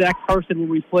Owatonna, Zach Carson will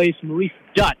replace Maurice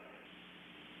Dutt.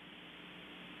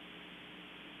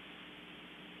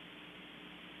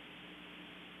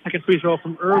 Second free throw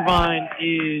from Irvine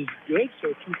is good,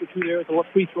 so 2 for 2 there at the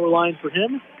left free throw line for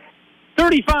him.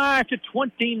 35-29.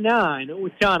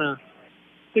 Owatonna,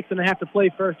 6.5 to play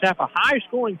first half. A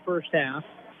high-scoring first half.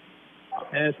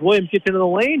 As Williams gets into the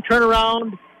lane,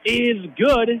 turnaround is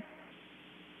good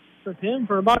for him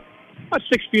for about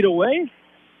 6 feet away.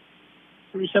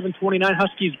 37-29.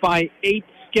 Huskies by 8.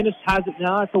 Skinnis has it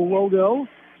now at the logo.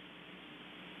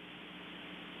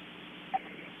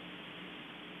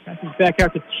 Passes back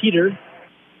out to Teeter.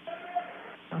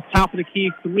 On top of the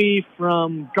key 3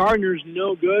 from Gardner's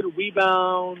no good.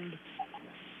 Rebound.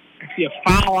 Actually, a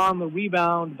foul on the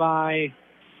rebound by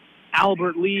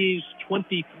Albert Lee's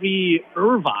 23,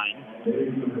 Irvine.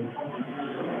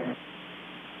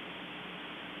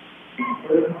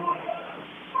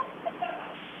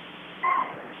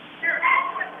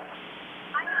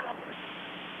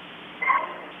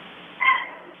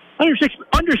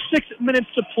 Under 6 minutes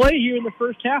to play here in the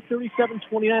first half. 37-29.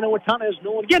 Owatonna has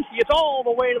no one against it. Gets all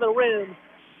the way to the rim.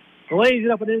 Lays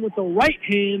it up and in with the right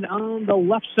hand on the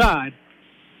left side.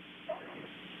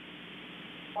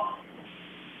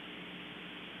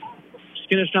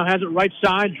 Skinner now has it right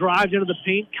side, drives into the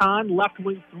paint. Kahn, left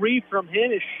wing three from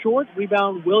him is short.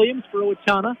 Rebound Williams for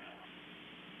Owatonna.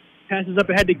 Passes up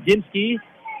ahead to Ginsky.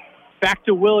 Back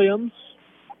to Williams.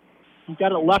 He's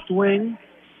got it left wing.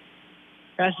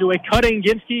 Passes away, cutting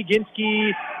Ginsky.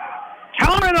 Ginsky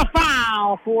counted a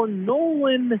foul for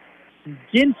Nolan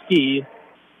Ginsky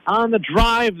on the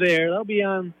drive there. That'll be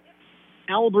on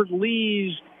Albert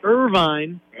Lee's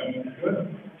Irvine.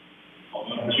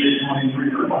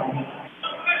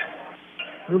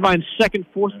 Irvine's second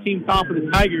fourth-team foul for the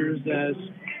Tigers as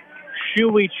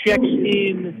Shuey checks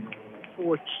in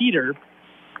for Keeter.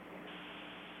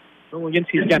 Nolan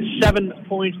Ginsky's got 7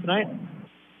 points tonight.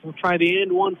 We'll try the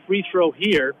and one free throw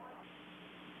here.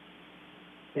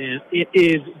 And it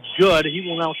is good. He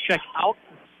will now check out.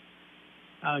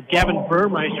 Gavin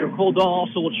Burmeister. Cole Dahl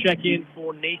also will check in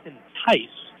for Nathan Tice.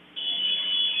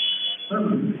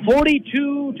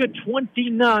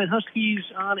 42-29. Huskies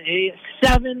on a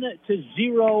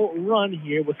 7-0 run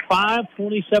here with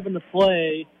 5:27 to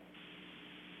play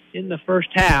in the first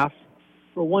half.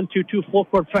 For 1-2-2 full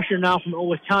court pressure now from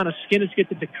Owatonna. Skinnis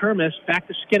gets it to Kermis. Back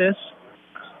to Skinnis.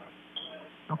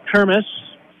 Now Kermis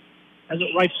has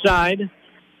it right side.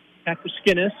 Back to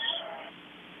Skinnis.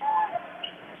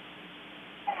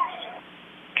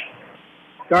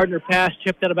 Gardner pass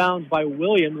tipped out of bounds by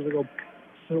Williams.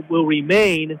 It will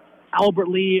remain Albert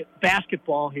Lee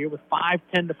basketball here with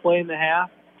 5:10 to play in the half.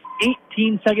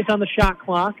 18 seconds on the shot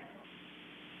clock.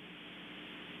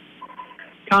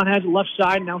 Kahn has it left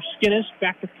side. Now Skinnis.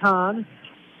 Back to Kahn.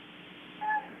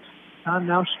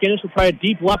 Now Skinnis will try a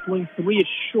deep left wing three. It's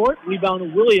short. Rebound to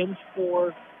Williams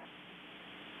for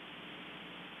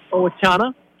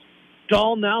Owatonna.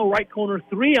 Dahl now right corner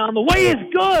three on the way is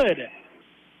good.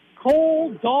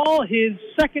 Cole Dahl, his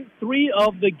second three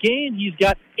of the game. He's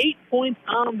got 8 points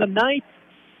on the night.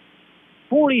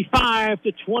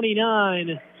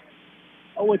 45-29.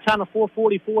 Owatonna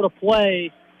 4:44 to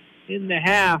play in the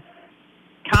half.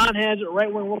 Kahn has it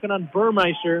right wing working on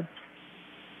Burmeister.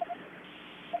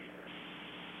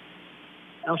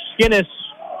 Now Skinnis,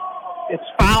 it's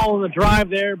foul on the drive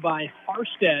there by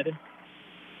Harstead.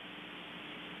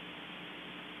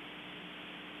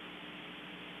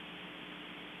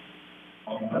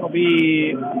 That'll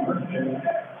be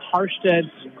Harstead's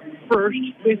first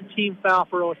 15th foul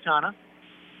for Owatonna.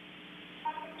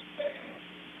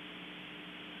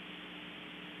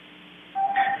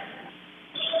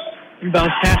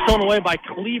 Inbounds pass thrown away by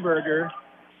Kleberger.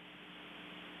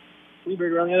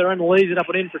 Kleberger on the other end lays it up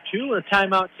and in for two, and a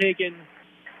timeout taken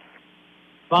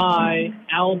by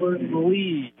Albert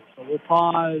Lee. So we'll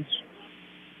pause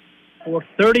for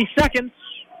 30 seconds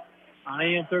on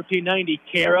AM 1390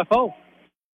 KRFO.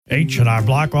 H&R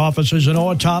Block offices in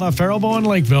Owatonna, Faribault, and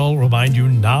Lakeville remind you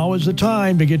now is the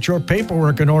time to get your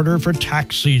paperwork in order for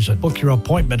tax season. Book your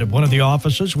appointment at one of the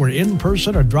offices where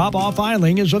in-person or drop-off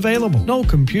filing is available. No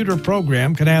computer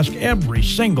program can ask every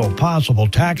single possible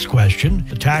tax question.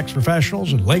 The tax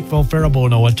professionals in Lakeville,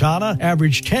 Faribault, and Owatonna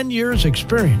average 10 years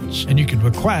experience, and you can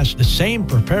request the same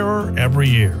preparer every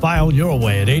year. File your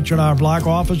way at H&R Block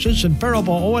offices in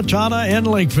Faribault, Owatonna, and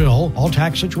Lakeville. All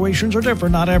tax situations are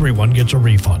different. Not everyone gets a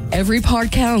refund. Every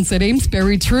part counts at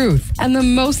Amesbury Truth, and the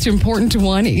most important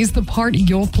one is the part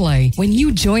you'll play when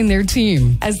you join their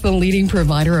team. As the leading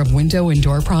provider of window and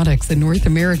door products in North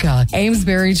America,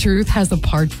 Amesbury Truth has a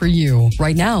part for you.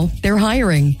 Right now, they're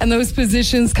hiring, and those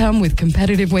positions come with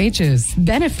competitive wages,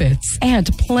 benefits, and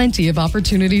plenty of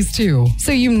opportunities too.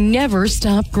 So you never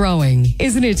stop growing.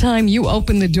 Isn't it time you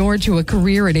open the door to a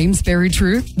career at Amesbury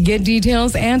Truth? Get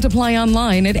details and apply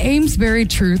online at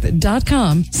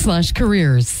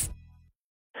amesburytruth.com/careers.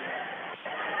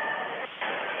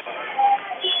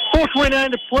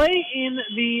 4:29 to play in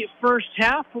the first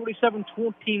half.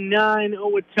 47-29.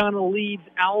 Owatonna leads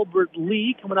Albert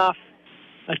Lee. Coming off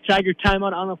a Tiger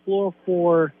timeout on the floor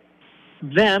for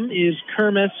them is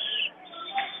Kermis,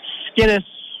 Skinnis,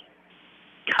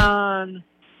 Kahn,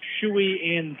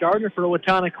 Shuey, and Gardner. For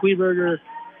Owatonna, Kleberger,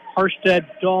 Harstead,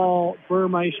 Dahl,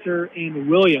 Burmeister, and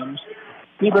Williams.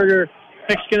 Kleberger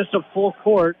picks Skinnis up full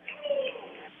court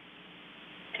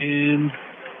and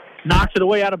knocks it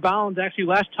away out of bounds. Actually,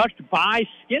 last touched by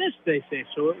Skinnis, they say.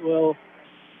 So it will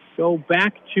go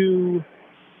back to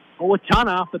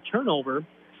Owatonna off the turnover.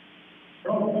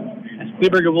 As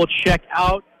Kleberger will check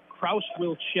out, Kraus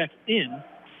will check in.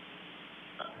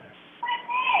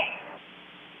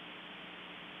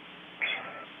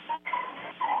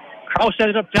 Kraus set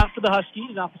it up top for the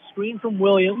Huskies off a screen from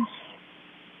Williams.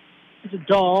 It's a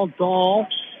Dahl.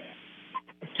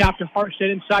 Top to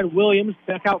Harstead inside Williams.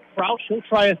 Back out Kraus. He'll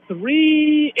try a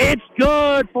three. It's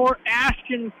good for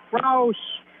Ashton Kraus.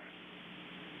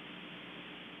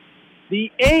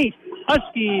 the 8th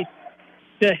Husky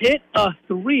to hit a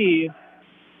 3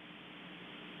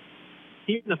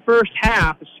 here in the first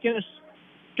half. Skinnis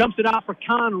jumps it out for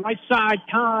Kahn, right side.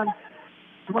 Kahn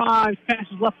drives,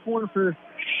 passes left corner for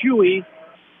Shuey.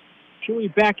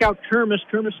 Shuey back out Kermis.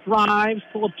 Kermis drives,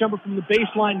 pull-up jumper from the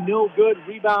baseline, no good.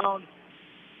 Rebound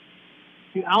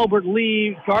to Albert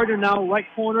Lee. Gardner now right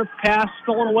corner, pass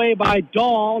stolen away by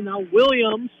Dahl. Now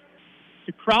Williams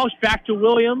to Kraus, back to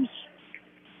Williams.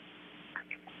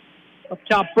 Up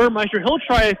top, Burmeister. He'll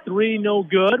try a 3, no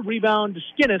good. Rebound to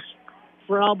Skinnis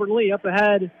for Albert Lee. Up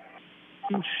ahead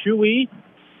to Shuey.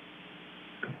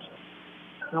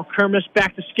 Now Kermis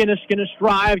back to Skinnis. Skinnis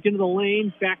drives into the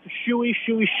lane. Back to Shuey.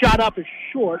 Shuey shot up is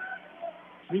short.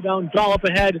 Rebound Dahl up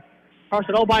ahead.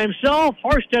 Carson all by himself.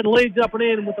 Harstead lays it up and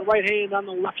in with the right hand on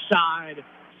the left side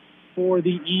for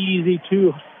the easy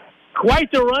 2.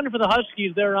 Quite the run for the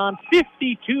Huskies. They're on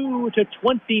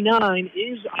 52-29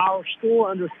 is our score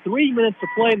under 3 minutes to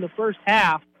play in the first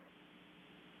half.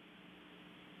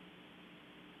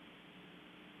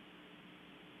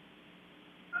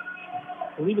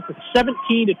 I believe it's a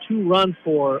 17-2 run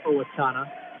for Owatonna.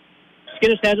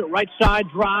 Skinnis has it right side,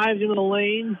 drives into the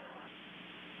lane.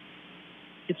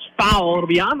 It's foul. It'll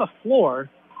be on the floor.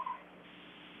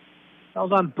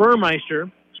 Foul's on Burmeister.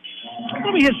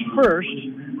 That'll be his first.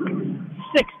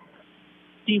 6th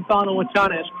team foul on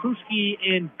Owatonna as Kruski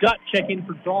and Gutt check in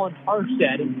for Dahl and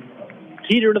Harstead.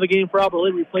 Teeter into the game for Albert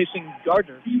Lee, replacing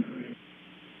Gardner.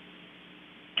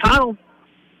 Connell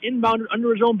inbounded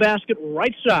under his own basket,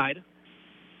 right side.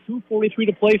 2:43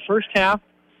 to play, first half.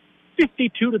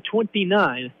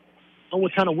 52-29.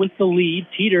 Owatonna with the lead.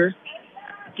 Teeter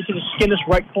gets to the Skinnis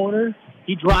right corner.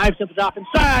 He drives up the top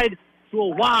inside to a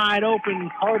wide open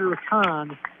Carter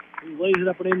Kahn. He lays it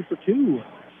up and in for 2.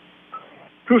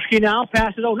 Kruski now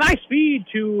passes. Oh, nice feed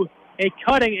to a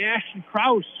cutting Ashton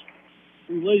Kraus,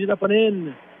 who lays it up and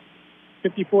in.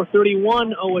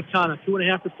 54-31 Owatonna.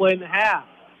 2.5 to play in the half.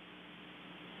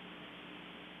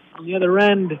 On the other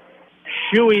end,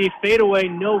 Shuey fadeaway,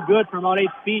 no good from about 8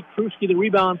 feet. Kruski the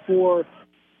rebound for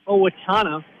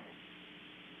Owatonna.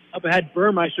 Up ahead,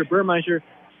 Burmeister. Burmeister,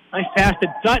 nice pass to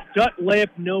Dutt. Dutt layup,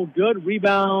 no good.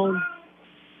 Rebound.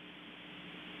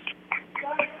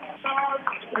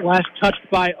 Last touched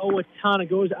by Owatonna,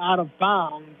 goes out of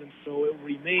bounds, and so it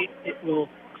will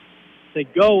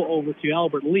go over to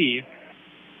Albert Lee.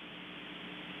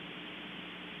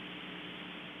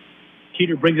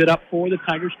 Teeter brings it up for the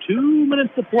Tigers. 2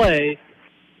 minutes to play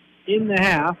in the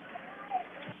half.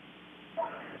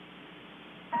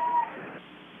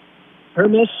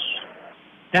 Hermis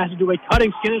passes to a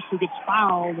cutting Skinnis, who gets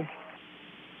fouled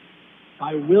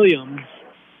by Williams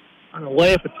on a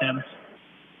layup attempt.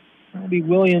 That'll be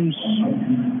Williams'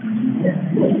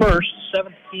 first,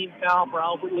 7th team foul for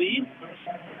Albert Lee.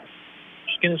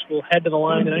 Skinnis will head to the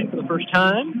line tonight for the first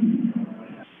time.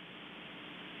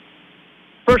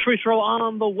 First free throw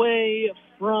on the way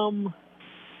from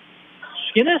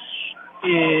Skinnis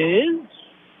is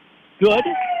good.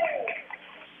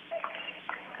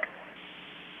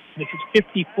 This is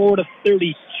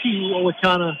 54-32.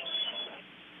 Owatonna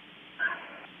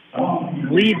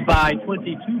leads by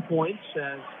 22 points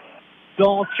as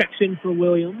Dahl checks in for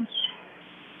Williams.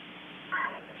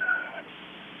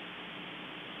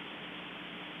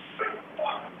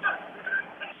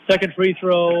 Second free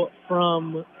throw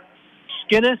from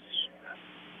Skinnis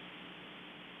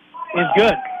is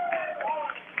good.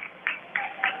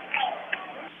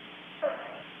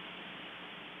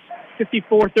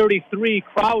 .54-33.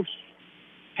 Kraus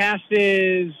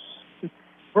passes to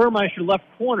Burmeister left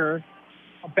corner.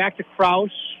 Back to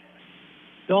Kraus.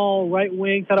 Dahl right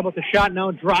wing. Thought about the shot.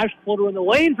 Now drives floater in the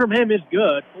lane from him is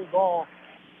good. Full ball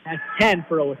at 10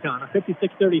 for Owatonna.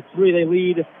 56-33. They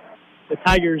lead the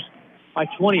Tigers by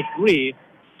 23.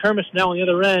 Kermis now on the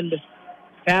other end.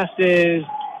 Pass is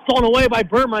stolen away by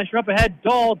Burmeister. Up ahead,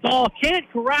 Dahl. Dahl can't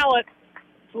corral it.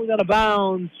 Goes out of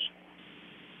bounds.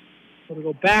 So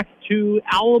we'll go back to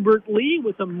Albert Lee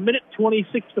with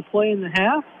 1:26 to play in the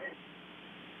half.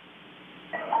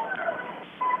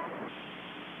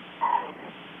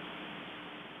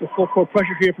 The full court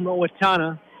pressure here from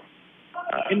Owatonna.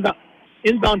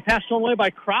 Inbound pass stolen away by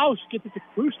Kraus. Gets it to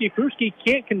Kruski. Kruski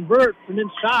can't convert from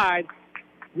inside.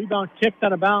 Rebound tipped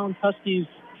out of bounds. Huskies,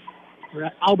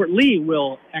 Albert Lee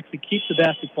will actually keep the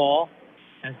basketball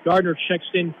as Gardner checks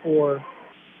in for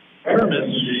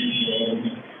Hermis.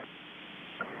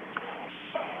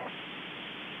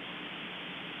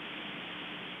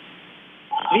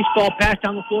 Baseball pass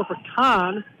down the floor for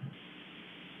Kahn.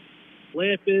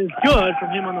 Layup is good from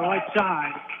him on the right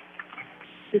side.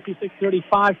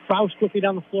 56-35. Kraus quickly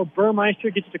down the floor. Burmeister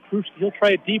gets to Kruski. He'll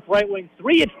try a deep right wing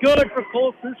three. It's good for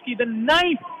Cole Kruski, the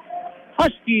ninth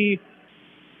Husky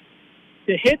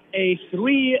to hit a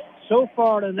three so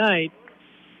far tonight.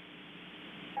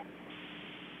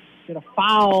 Get a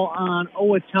foul on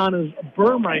Owatonna's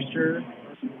Burmeister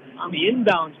on the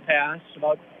inbounds pass,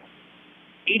 about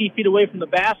 80 feet away from the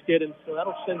basket, and so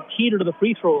that'll send Teeter to the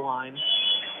free throw line.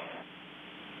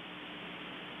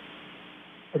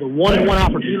 For the 1-1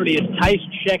 opportunity as Tice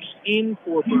checks in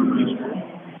for Burmeister.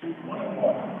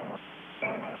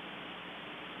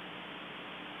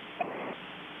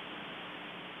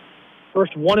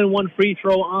 First 1-1 free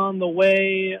throw on the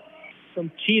way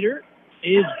from Teeter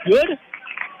is good.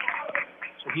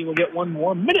 So he will get one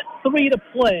more. Minute 3 to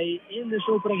play in this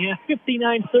opening half.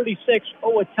 59-36,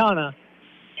 Owatonna.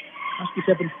 Huskies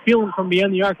have been feeling from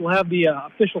beyond the arc. We'll have the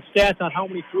official stats on how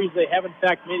many threes they have in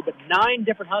fact made, but 9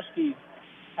 different Huskies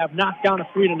have knocked down a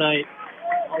three tonight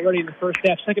already in the first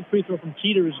half. Second free throw from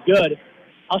Teeter is good.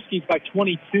 Huskies by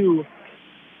 22.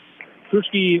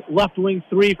 Kruski left wing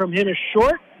three from him is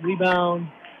short. Rebound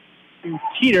to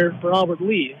Teeter for Albert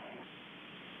Lee.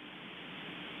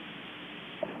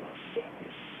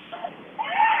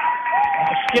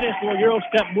 Skinnis, little Euro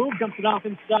step move, dumps it off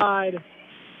inside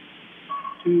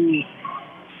to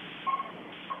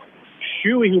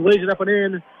Shuey, who lays it up and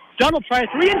in. Dunn will try a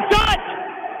three and done!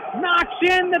 Knocks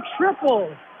in the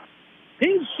triple.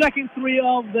 His second three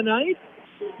of the night.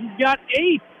 He's got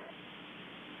 8.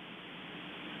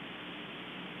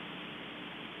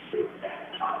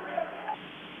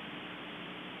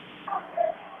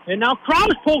 And now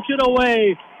Kraus pokes it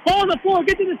away. Ball on the floor,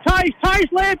 gets it to Tice. Tice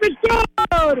layup is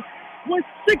good! With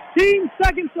 16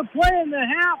 seconds to play in the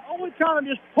half, Owatonna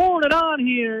just pulling it on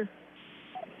here.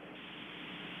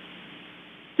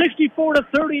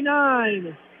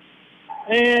 64-39.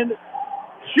 And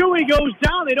Shuey goes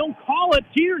down. They don't call it.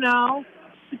 Teeter now.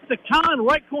 It's the Kahn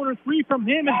right corner three from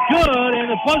him is good, and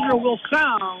the buzzer will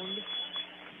sound.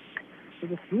 So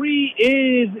the three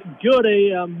is good.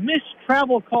 A missed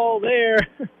travel call there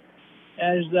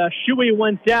as Shuey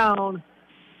went down.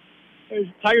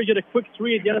 Tigers get a quick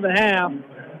three at the end of the half.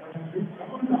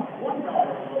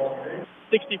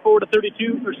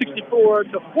 64-32, or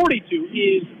 64-42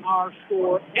 is our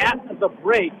score at the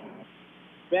break.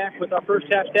 Back with our first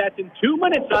half stats in 2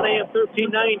 minutes on AM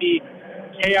 1390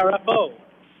 KRFO.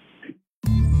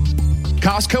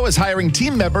 Costco is hiring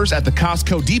team members at the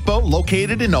Costco Depot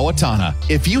located in Owatonna.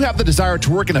 If you have the desire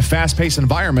to work in a fast-paced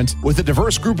environment with a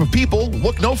diverse group of people,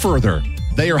 look no further.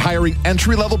 They are hiring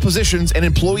entry-level positions and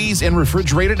employees in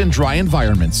refrigerated and dry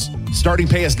environments. Starting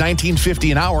pay is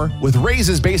 $19.50 an hour, with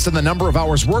raises based on the number of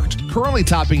hours worked, currently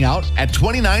topping out at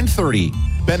 $29.30.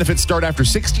 Benefits start after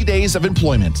 60 days of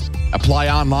employment. Apply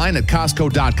online at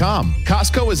Costco.com.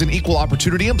 Costco is an equal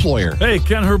opportunity employer. Hey,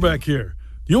 Ken Herbeck here.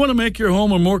 You want to make your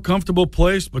home a more comfortable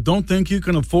place but don't think you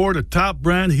can afford a top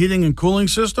brand heating and cooling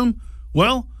system?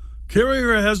 Well,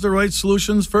 Carrier has the right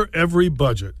solutions for every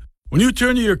budget. When you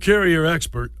turn to your Carrier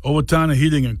expert, Owatonna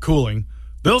Heating and Cooling,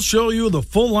 they'll show you the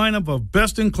full lineup of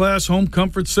best-in-class home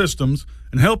comfort systems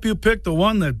and help you pick the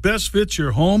one that best fits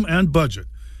your home and budget,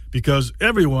 because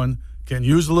everyone can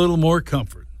use a little more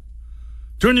comfort.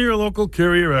 Turn to your local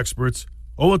Carrier experts,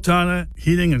 Owatonna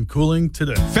Heating and Cooling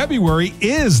today. February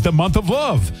is the month of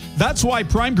love. That's why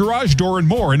Prime Garage Door and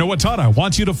More in Owatonna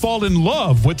wants you to fall in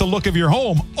love with the look of your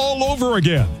home all over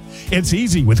again. It's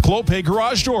easy with Clopay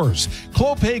Garage Doors.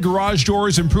 Clopay Garage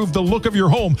Doors improve the look of your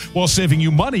home while saving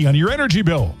you money on your energy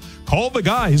bill. Call the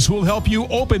guys who will help you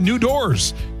open new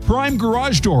doors. Prime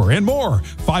Garage Door and More,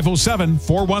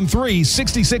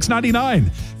 507-413-6699.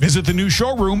 Visit the new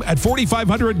showroom at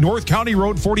 4500 North County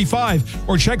Road 45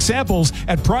 or check samples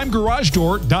at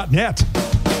primegaragedoor.net.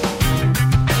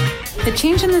 The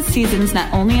change in the seasons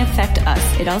not only affect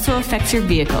us, it also affects your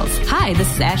vehicles. Hi,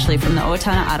 this is Ashley from the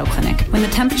Owatonna Auto Clinic. When the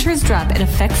temperatures drop, it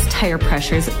affects tire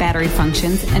pressures, battery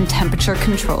functions, and temperature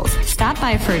controls. Stop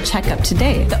by for a checkup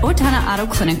today. The Owatonna Auto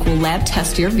Clinic will lab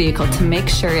test your vehicle to make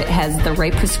sure it has the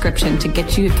right prescription to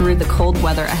get you through the cold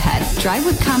weather ahead. Drive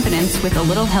with confidence with a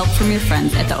little help from your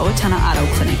friends at the Owatonna Auto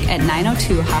Clinic at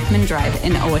 902 Hoffman Drive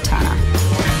in Owatonna.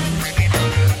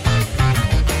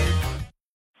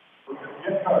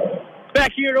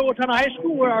 Back here at Owatonna High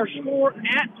School, where our score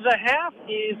at the half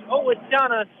is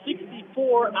Owatonna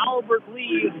 64, Albert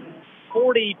Lee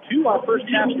 42. Our first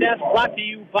half stats brought to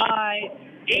you by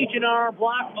H&R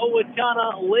Block,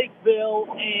 Owatonna, Lakeville,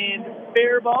 and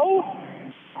Faribault.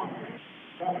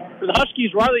 For the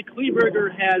Huskies, Riley Kleberger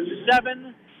has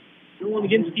 7. Nolan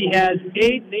Ginsky has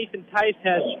 8. Nathan Tice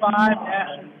has 5.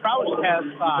 Ashton Kraus has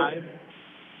 5.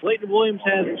 Leighton Williams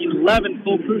has 11.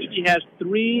 Cole Kruski has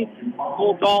 3.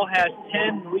 Cole Dahl has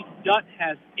 10. Maurice Dutt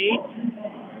has 8.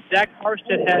 Zach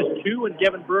Harstead has 2. And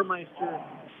Gavin Burmeister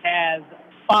has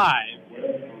 5.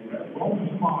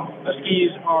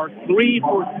 Huskies are 3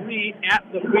 for 3 at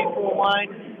the free throw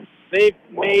line. They've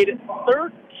made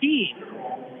 13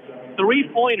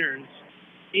 3-pointers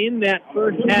in that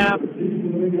first half.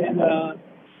 And the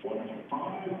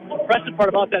impressive part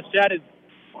about that stat is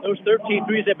those 13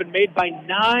 threes have been made by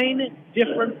 9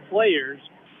 different players.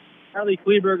 Harley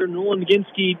Kleberger, Nolan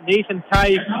Ginsky, Nathan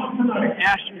Tice,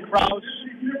 Ashton Krause,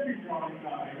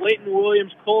 Leighton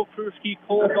Williams, Cole Kruski,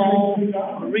 Cole Dahl,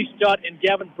 Maurice Dutt, and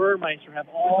Gavin Burmeister have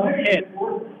all hit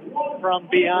from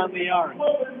beyond the arc.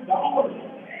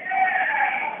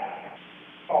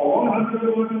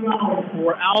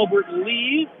 For Albert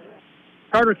Lee,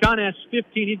 Carter Kahn has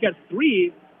 15. He's got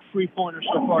 3 3-pointers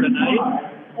so far tonight.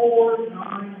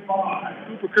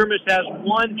 Cooper Kermis has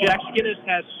 1. Jack Skinnis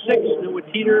has 6. Noah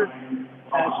Teeter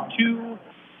has 2.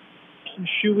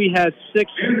 Shuey has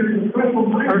 6.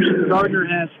 Carson Gardner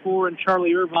has 4. And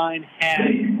Charlie Irvine has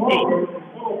 8.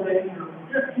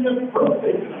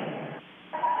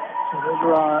 So those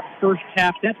are our first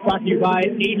half stats brought to you by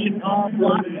H&R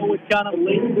Block, Owatonna,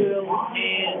 Lakeville,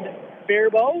 and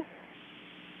Faribault.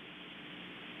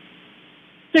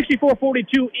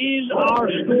 64-42 is our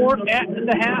score at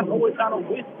the half. Owatonna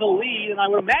with the lead, and I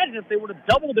would imagine if they were to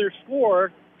double their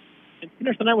score and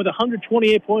finish the night with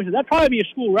 128 points, that'd probably be a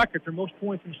school record for most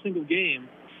points in a single game.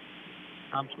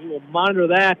 So we will monitor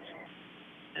that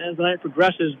as the night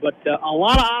progresses, but a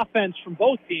lot of offense from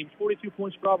both teams. 42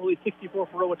 points probably, 64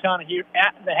 for Owatonna here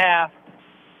at the half.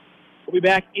 We'll be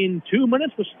back in 2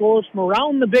 minutes with scores from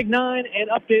around the Big Nine and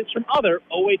updates from other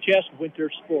OHS winter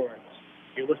sports.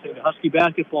 You're listening to Husky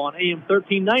Basketball on AM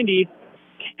 1390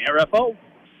 KRFO.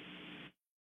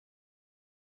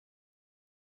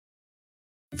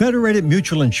 Federated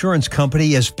Mutual Insurance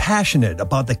Company is passionate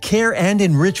about the care and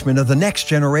enrichment of the next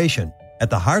generation. At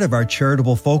the heart of our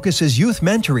charitable focus is youth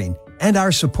mentoring and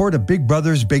our support of Big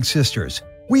Brothers Big Sisters.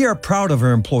 We are proud of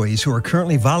our employees who are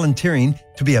currently volunteering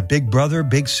to be a big brother,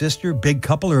 big sister, big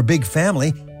couple, or a big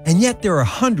family, and yet there are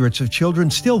hundreds of children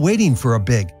still waiting for a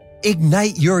big.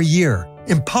 Ignite your year.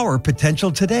 Empower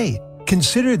potential today.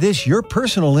 Consider this your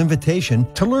personal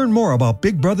invitation to learn more about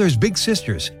Big Brothers Big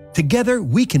Sisters. Together,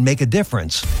 we can make a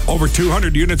difference. Over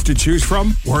 200 units to choose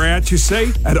from. We're at, you say,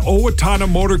 at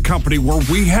Owatonna Motor Company, where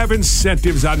we have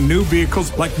incentives on new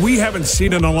vehicles like we haven't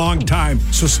seen in a long time.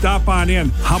 So stop on in.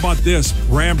 How about this?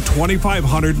 Ram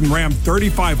 2500 and Ram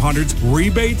 3500s.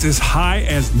 Rebates as high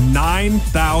as $9,000.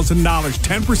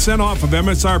 10% off of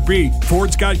MSRP.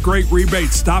 Ford's got great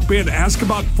rebates. Stop in. Ask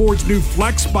about Ford's new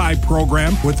Flex Buy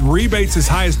program with rebates as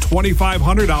high as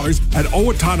 $2,500 at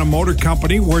Owatonna Motor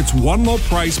Company, where it's one low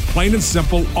price, plain and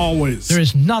simple, always. There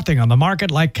is nothing on the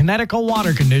market like Kinetico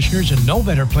water conditioners, and no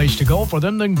better place to go for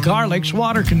them than Garlic's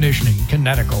Water Conditioning.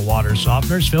 Kinetico water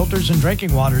softeners, filters, and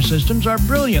drinking water systems are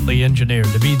brilliantly engineered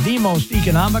to be the most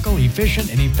economical, efficient,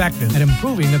 and effective at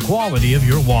improving the quality of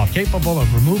your water. Capable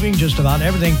of removing just about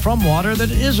everything from water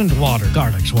that isn't water.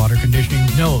 Garlic's Water Conditioning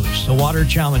knows the water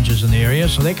challenges in the area,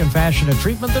 so they can fashion a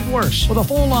treatment that works. With a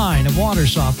full line of water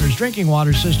softeners, drinking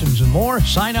water systems, and more,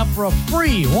 sign up for a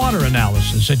free water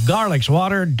analysis at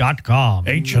garlicswater.com.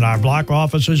 H&R Block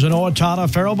offices in Owatonna,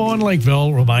 Faribault, and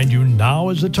Lakeville remind you now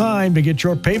is the time to get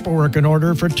your paperwork in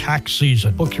order for tax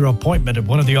season. Book your appointment at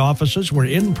one of the offices where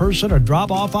in-person or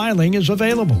drop-off filing is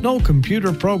available. No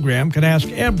computer program can ask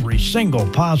every single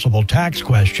possible tax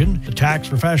question. The tax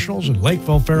professionals in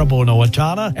Lakeville, Faribault, and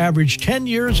Owatonna average 10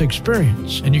 years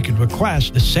experience, and you can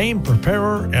request the same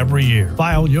preparer every year.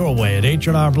 File your way at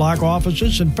H&R Block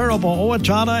offices in Faribault,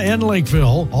 Owatonna, and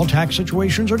Lakeville. All tax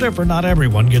situations are different. Not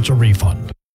everyone gets a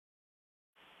refund.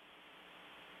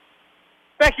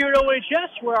 Back here at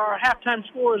OHS, where our halftime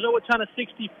score is Owatonna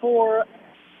 64,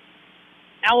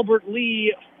 Albert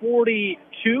Lee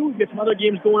 42. We've got some other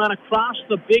games going on across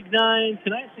the Big Nine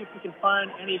tonight. See if we can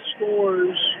find any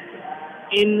scores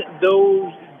in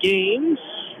those games.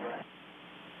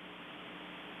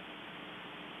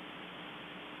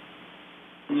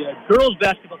 The girls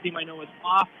basketball team I know is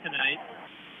off tonight.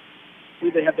 I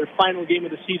believe they have their final game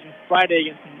of the season Friday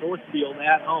against Northfield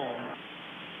at home.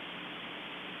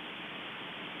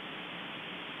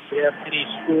 Do we have any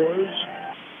scores?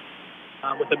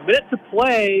 With a minute to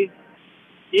play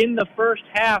in the first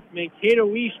half,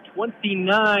 Mankato East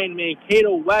 29,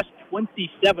 Mankato West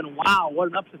 27. Wow, what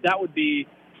an upset that would be.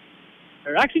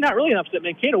 Or actually not really an upset.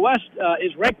 Mankato West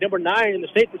is ranked number 9 in the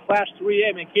state for Class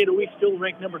 3A. Mankato East still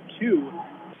ranked number 2.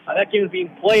 That game is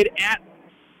being played at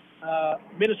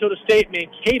Minnesota State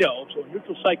Mankato, so a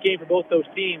neutral site game for both those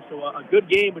teams. So a good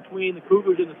game between the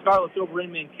Cougars and the Scarlets over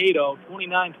in Mankato,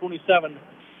 29-27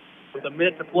 with a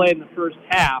minute to play in the first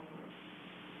half.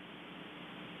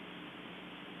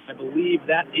 I believe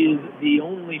that is the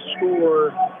only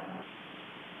score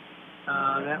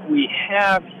that we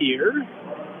have here.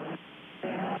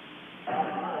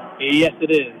 Yes,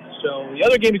 it is. So the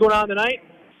other games going on tonight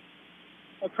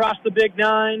across the Big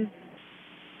Nine.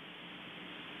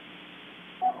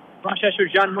 Rochester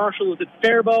John Marshall is at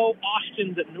Faribault.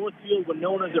 Austin's at Northfield.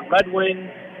 Winona's at Red Wing.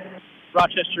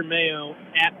 Rochester Mayo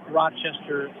at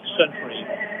Rochester Century.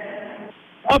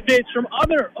 Updates from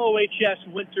other OHS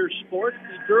winter sports.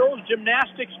 The girls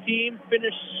gymnastics team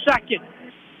finished second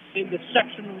in the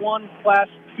Section 1 Class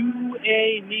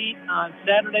 2A meet on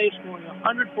Saturday, scoring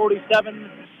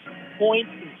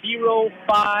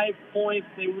 147.05 points.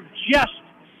 They were just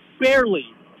barely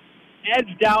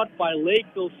edged out by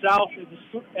Lakeville South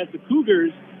as the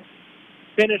Cougars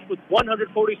finished with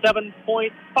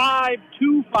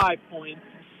 147.525 points.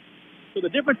 So the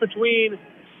difference between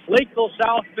Lakeville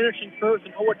South finishing first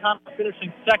and Owatonna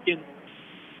finishing second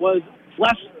was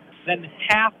less than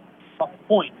half a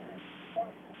point.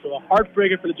 So a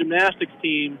heartbreaker for the gymnastics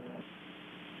team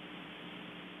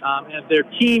as their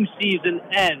team season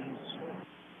ends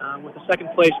with the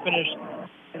second place finish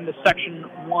in the Section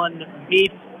 1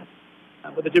 meet.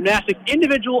 But the gymnastics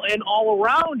individual and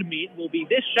all-around meet will be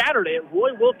this Saturday at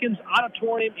Roy Wilkins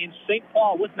Auditorium in St.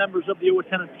 Paul with members of the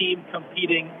Owatonna team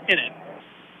competing in it.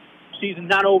 Season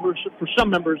not over for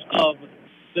some members of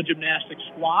the gymnastics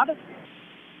squad.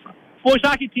 Boys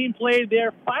hockey team played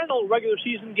their final regular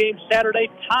season game Saturday,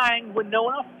 tying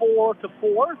Winona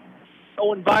 4-4.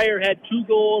 Owen Beyer had 2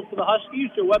 goals for the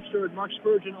Huskies. Joe Webster and Mark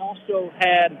Spurgeon also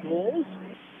had goals.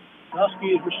 The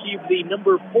Huskies received the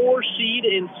number 4 seed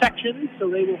in sections, so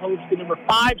they will host the number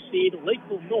 5 seed,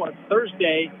 Lakeville North,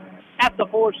 Thursday at the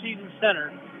Four Seasons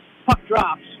Center. Puck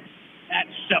drops at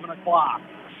 7 o'clock.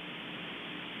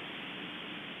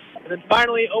 And then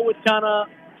finally, Owatonna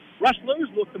wrestlers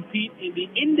will compete in the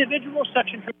individual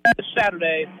section this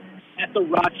Saturday at the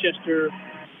Rochester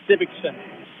Civic Center.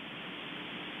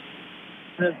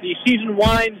 As the season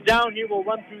winds down here, we'll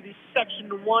run through the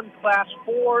Section 1 Class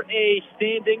 4A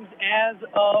standings as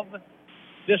of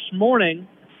this morning.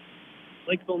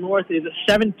 Lakeville North is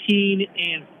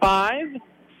 17-5,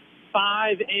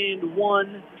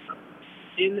 5-1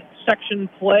 in section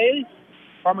play.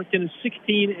 Farmington is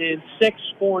 16-6,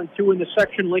 4-2 in the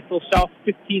section. Lakeville South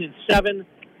 15-7,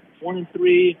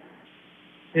 1-3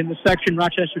 in the section.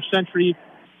 Rochester Century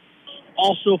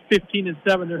also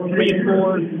 15-7. They're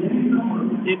 3-4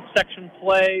 in section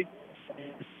play.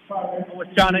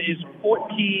 Owatonna is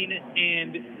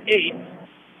 14-8,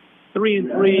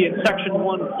 3-3 in section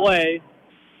 1 play.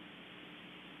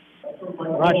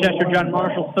 Rochester John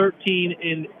Marshall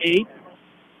 13-8,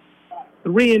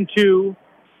 3-2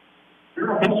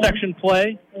 in section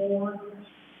play.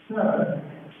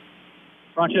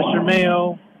 Rochester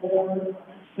Mayo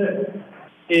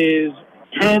is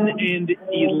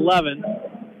 10-11,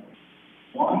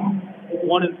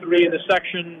 1-3 in the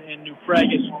section, and New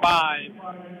Prague is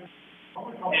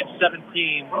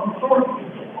 5-17,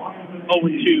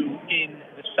 0-2 in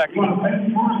the section.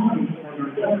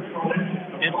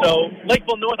 And so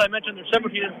Lakeville North, I mentioned, they're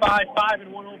 17-5,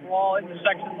 5-1 overall in the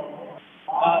section.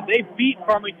 They beat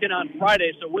Farmington on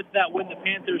Friday, so with that win, the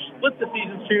Panthers split the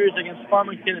season series against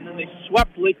Farmington, and then they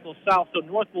swept Lakeville South. So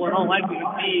North will in all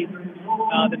likelihood be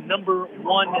the number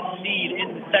 1 seed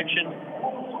in the section.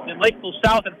 And Lakeville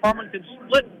South and Farmington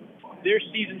split their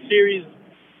season series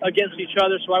against each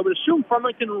other, so I would assume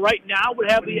Farmington right now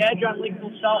would have the edge on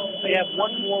Lakeville South if they have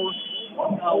one more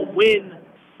win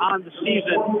on the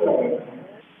season.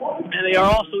 And they are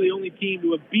also the only team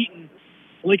to have beaten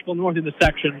Lakeville North in the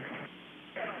section.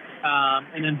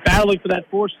 And then battling for that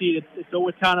 4 seed, it's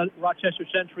Owatonna, Rochester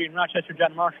Century, and Rochester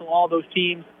John Marshall. All those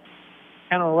teams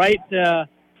kind of right there.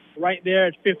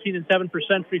 It's 15-7 for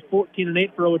Century,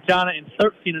 14-8 for Owatonna, and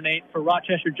 13-8 for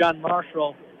Rochester John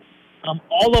Marshall.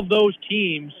 All of those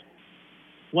teams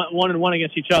went 1-1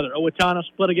 against each other. Owatonna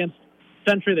split against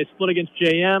Century, they split against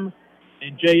JM,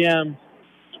 and JM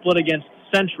split against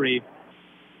Century.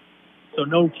 So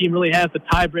no team really has the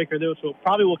tiebreaker there. So it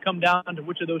probably will come down to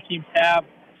which of those teams have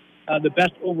the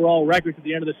best overall record at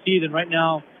the end of the season. Right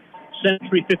now,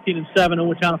 Century 15-7,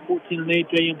 Owatonna 14-8,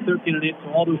 JM 13-8. So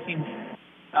all those teams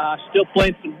still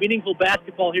playing some meaningful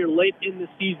basketball here late in the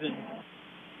season.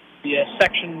 The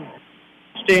section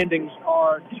standings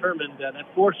are determined. That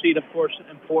 4 seed, of course,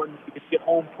 important because you get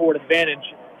home court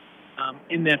advantage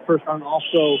in that first round.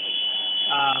 Also,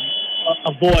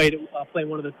 avoid playing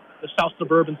one of the the South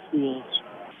Suburban schools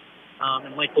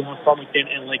in Lakeville, North Farmington,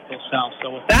 and Lakeville South.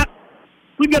 So with that,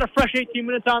 we've got a fresh 18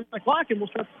 minutes on the clock, and we'll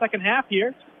start the second half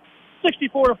here.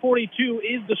 64-42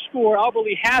 is the score. Albert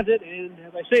Lee has it, and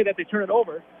as I say that, they turn it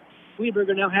over.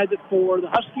 Kleberger now has it for the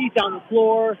Huskies down the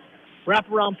floor.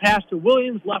 Wraparound pass to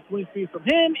Williams. Left wing three from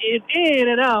him is in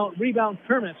and out. Rebound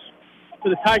Kermis for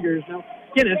the Tigers. Now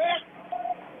Skinnis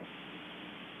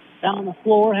down the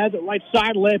floor, has it right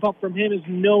side. Layup up from him is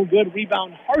no good.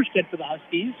 Rebound Harstead for the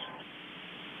Huskies.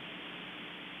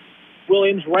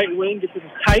 Williams right wing gets it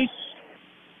to Tice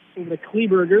over to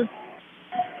Kleberger.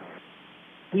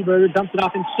 Kleberger dumps it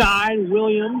off inside.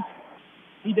 Williams,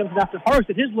 he dumps it off to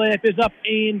Harstead. His layup is up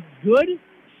and good.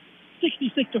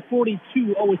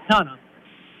 66-42, Owatonna.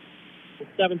 With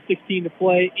 7:16 to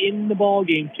play in the ball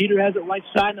game. Teeter has it right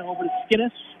side, now over to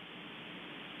Skinnis.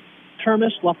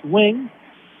 Termis, left wing.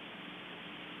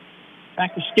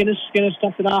 Back to Skinnis. Skinnis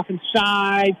dumps it off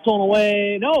inside. Stolen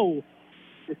away. No.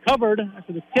 Recovered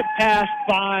after the tip pass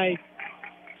by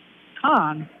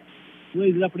Kahn.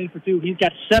 Lays it up and in for two. He's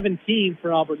got 17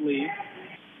 for Albert Lee.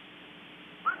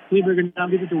 Kleberger now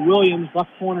gives it to Williams. Left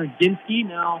corner, Ginsky.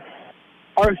 Now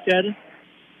Harstead.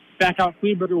 Back out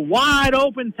Kleberger. Wide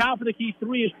open. Top of the key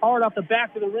three is hard off the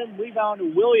back of the rim. Rebound to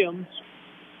Williams.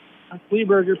 Now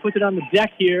Kleberger puts it on the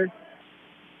deck here.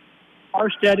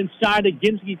 Harstead inside to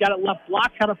Ginsky. Got it left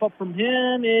block. Cut up from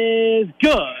him is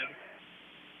good.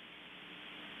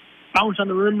 Bounced on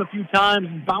the rim a few times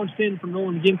and bounced in from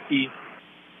Nolan Ginsky.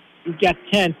 He's got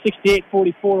 10.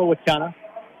 68-44 Owatonna.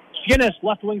 Skinnis,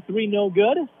 left wing three, no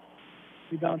good.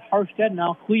 Rebound Harstead.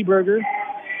 Now Kleberger.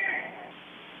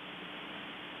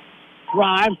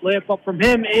 Drives. Layup up from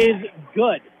him is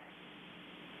good.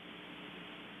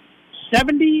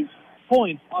 70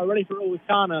 points already for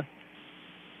Owatonna.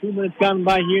 2 minutes gone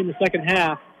by here in the second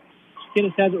half.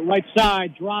 Skinnis has it right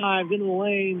side. Drives into the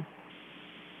lane.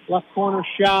 Left corner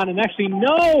shot. And actually,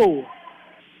 no!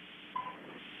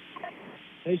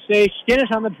 They say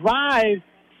Skinnis on the drive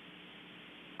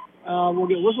will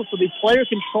get whistled for the player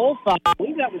control foul. I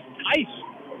believe that was Tice.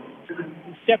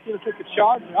 He stepped in and took the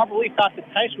charge. I believe thought that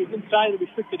Tice was inside the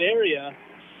restricted area.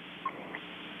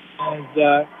 As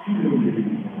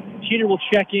Cheater will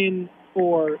check in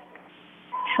for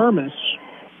Termis.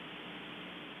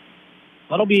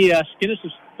 That'll be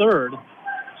Skinnis' third.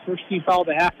 First team foul of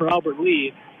the half for Albert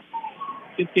Lee.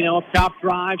 Ginsky now up top,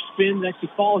 drive, spins,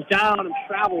 actually falls down and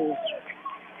travels.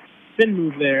 Spin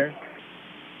move there.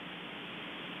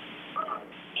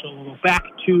 So we'll go back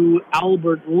to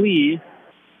Albert Lee.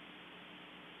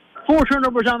 4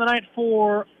 turnovers on the night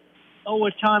for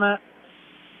Owatonna.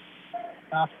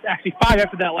 Actually 5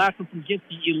 after that last one from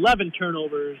Ginsky. 11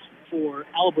 turnovers for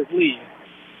Albert Lee.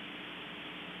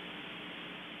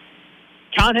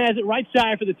 Kahn has it right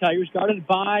side for the Tigers, guarded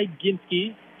by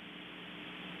Ginsky.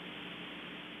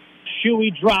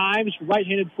 Shuey drives,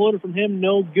 right-handed floater from him,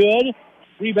 no good.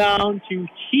 Rebound to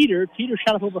Teeter. Teeter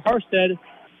shot up over Harstead.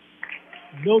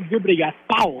 No good, but he got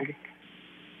fouled.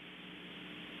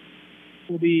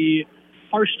 Will be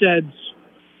Harstead's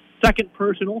second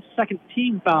personal, second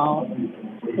team foul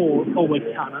for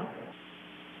Owatonna.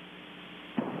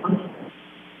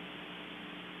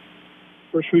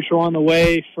 First free throw on the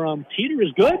way from Teeter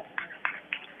is good.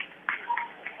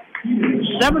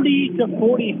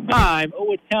 70-45.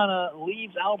 Owatonna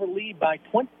leads Albert Lee by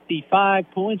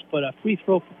 25 points, but a free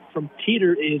throw from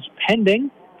Teeter is pending.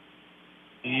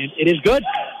 And it is good.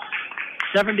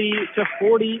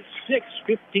 70-46.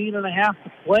 15 and a half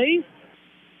to play.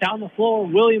 Down the floor,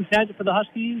 Williams has it for the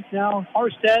Huskies. Now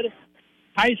Harstead.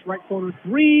 Tice, right corner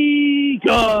three.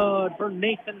 Good for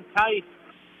Nathan Tice.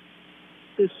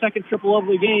 His second triple of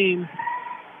the game.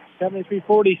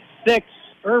 73-46.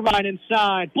 Irvine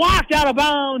inside. Blocked out of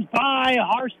bounds by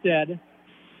Harstead.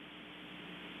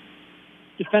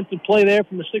 Defensive play there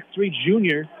from the 6'3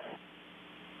 junior.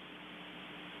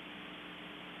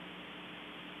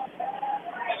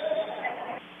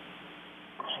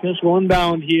 Smith will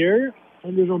inbound here.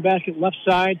 Under his own basket, left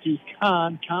side to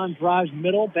Kahn. Kahn drives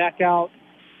middle, back out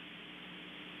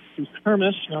to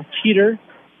Kermis. Now Teeter.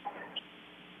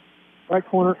 Right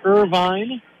corner,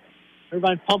 Irvine.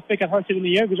 Irvine pump fake at Harstead in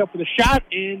the air, goes up with a shot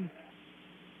and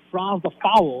draws the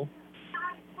foul.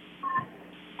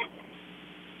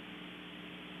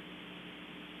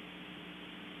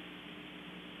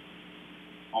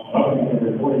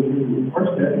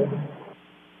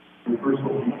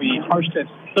 Will be Harstead's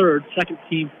third, second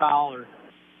team foul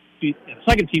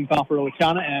for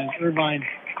Owatonna as Irvine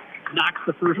knocks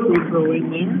the first free throw in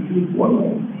there.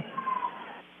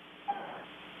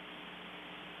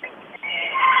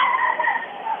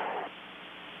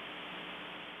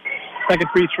 Second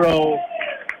free throw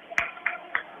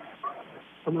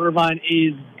from Irvine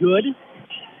is good.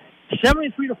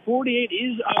 73-48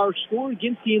 is our score.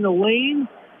 Ginsky in the lane.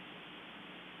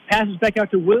 Passes back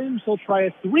out to Williams. He'll try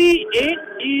a three. It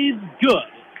is good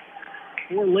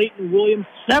for Leighton Williams.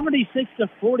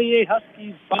 76-48.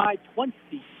 Huskies by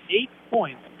 28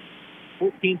 points.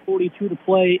 14:42 to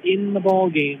play in the ball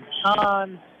game.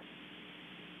 Hahn.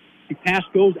 The pass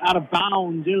goes out of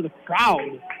bounds into the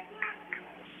crowd.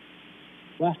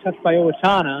 Last touch by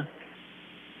Owatonna.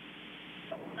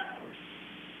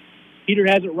 Peter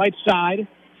has it right side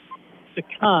to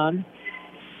Kahn.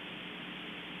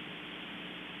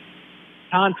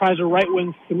 Kahn tries a right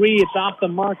wing three. It's off the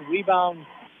mark. Rebound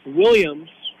Williams.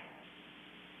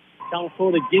 Down the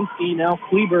floor to Ginsky. Now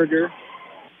Kleberger.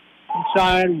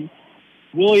 Inside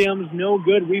Williams. No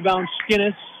good. Rebound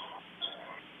Skinnis.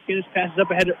 Skinnis passes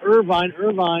up ahead to Irvine.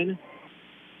 Irvine.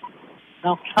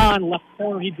 Now Kahn left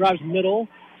corner. He drives middle.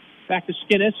 Back to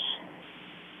Skinnis.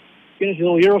 Skinnis a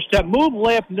little Euro step move.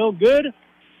 Layup no good.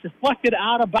 Deflected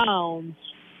out of bounds.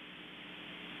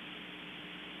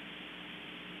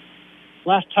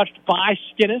 Last touched by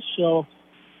Skinnis, so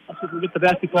let's see if we get the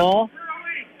basketball.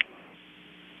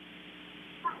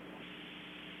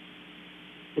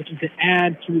 Looking to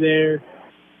add to their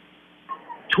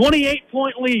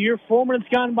 28-point lead here. 4 minutes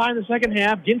gone by in the second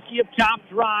half. Ginsky up top,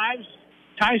 drives.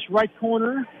 Tice right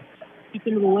corner. Gets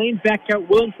into the lane, back out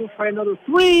Williams. Will try another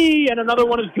three, and another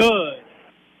one is good.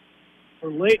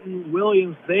 For Leighton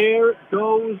Williams, there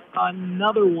goes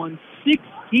another one.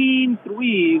 16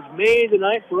 threes made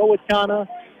tonight for Owatonna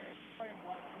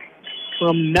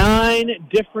from 9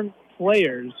 different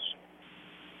players.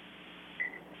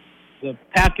 The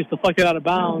pass gets deflected out of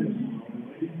bounds.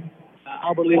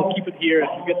 Albert Lee will keep it here as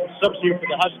we get the subs here for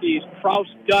the Huskies. Kraus,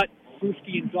 Dutt,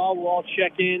 Kruski, and Dahlwall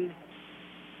check in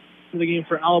for the game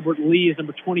for Albert Lee is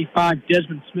number 25,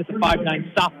 Desmond Smith, a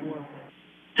 5'9" sophomore.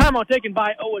 Timeout taken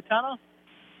by Owatonna.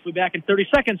 We'll be back in 30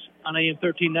 seconds on AM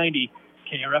 1390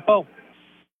 KRFO.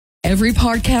 Every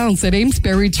part counts at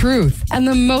Amesbury Truth, and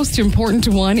the most important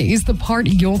one is the part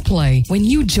you'll play when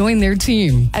you join their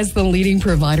team. As the leading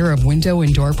provider of window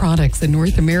and door products in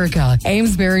North America,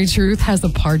 Amesbury Truth has a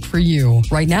part for you.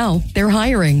 Right now, they're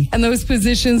hiring, and those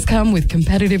positions come with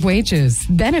competitive wages,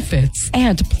 benefits,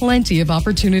 and plenty of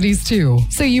opportunities too.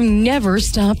 So you never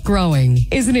stop growing.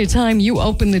 Isn't it time you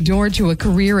open the door to a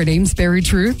career at Amesbury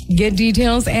Truth? Get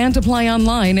details and apply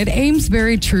online at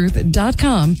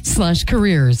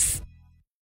amesburytruth.com/careers.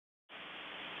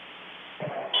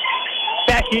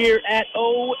 Back here at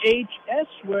OHS,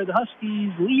 where the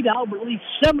Huskies lead Albert Lee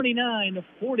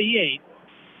 79-48.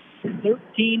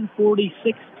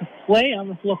 13:46 to play on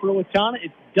the floor for Owatonna.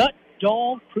 It's Dutt,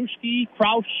 Dahl, Kruski,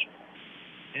 Kraus,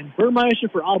 and Burmeister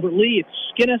for Albert Lee. It's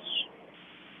Skinnis,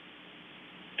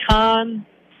 Kahn,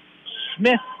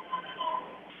 Smith,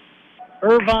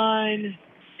 Irvine,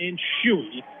 and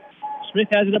Shuey. Smith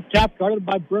has it up top, guarded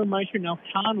by Burmeister. Now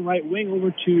Kahn right wing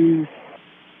over to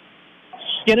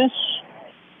Skinnis.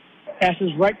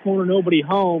 Passes right corner, nobody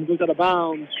home. Goes out of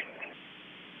bounds.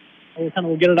 Owatonna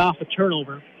will get it off a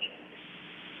turnover.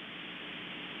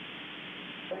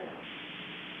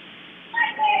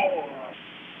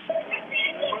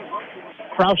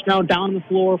 Kraus now down on the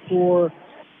floor for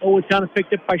Owatonna,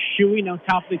 picked up by Shuey. Now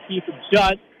top of the key for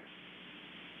Dutt.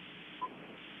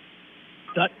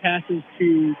 Dutt passes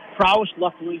to Kraus.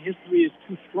 Left wing, his three is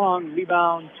too strong.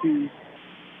 Rebound to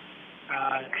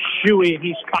Shuey, and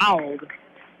he's fouled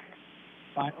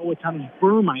by Owatonna's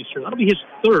Burmeister. That'll be his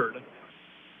third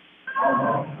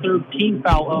team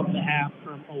foul of the half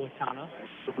from Owatonna.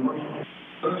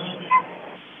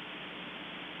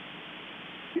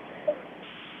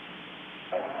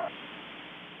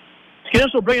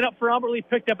 Skinnis will bring it up for Albert Lee,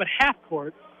 picked up at half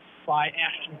court by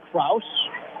Ashton Kraus.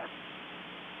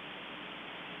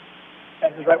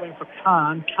 Passes right wing for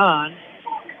Kahn. Kahn.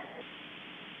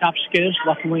 Top Skinnis,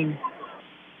 left wing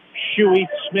Shuey,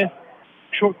 Smith.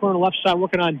 Short corner left side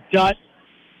working on Dutt.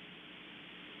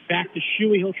 Back to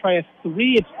Shuey. He'll try a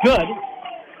three. It's good.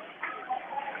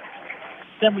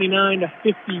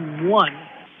 79-51.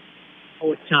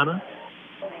 Owatonna.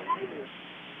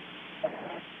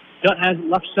 Dutt has it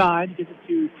left side. Gives it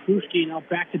to Kruski. Now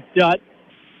back to Dutt.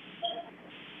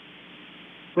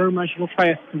 Burmeister will try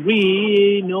a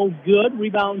three. No good.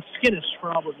 Rebound Skinnis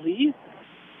for Albert Lee.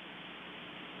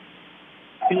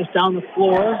 Skinnis down the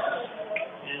floor.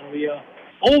 And we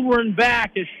over and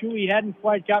back as Shuey hadn't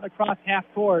quite gotten across half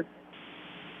court.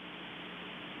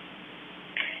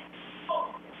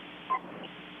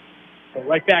 So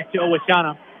right back to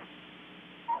Owatonna.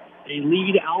 They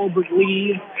lead Albert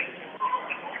Lee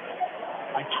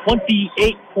by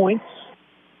 28 points.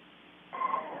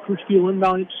 Crucifield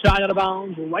inbound, side out of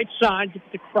bounds, right side, gets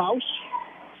to Kraus.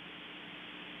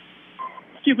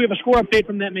 Let's see if we have a score update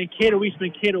from that Mankato East,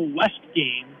 Mankato West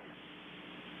game.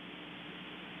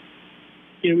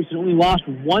 Mankato East has only lost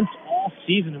once all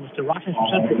season. It was to Rochester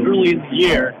Central early in the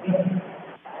year.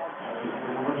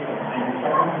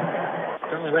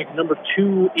 Currently ranked number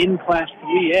 2 in Class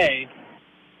 3A.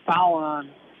 Foul on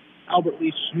Albert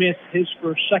Lee Smith, his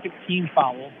first second team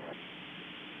foul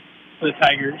for the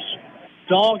Tigers.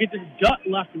 Dahl gets his gut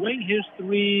left wing. His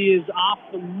three is off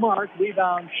the mark.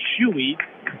 Rebound, Shuey.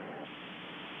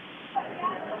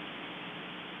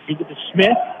 He gets to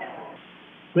Smith.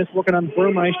 Smith working on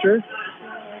Burmeister.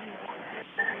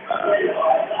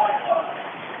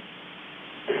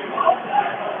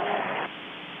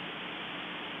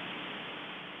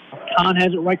 Kahn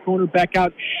has it right corner, back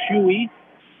out Shuey.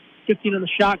 15 on the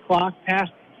shot clock. Pass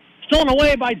stolen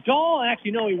away by Dahl.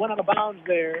 Actually, no, he went out of bounds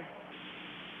there.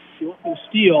 He went for the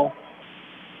steal.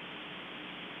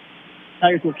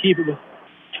 Tigers will keep it with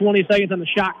 20 seconds on the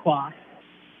shot clock.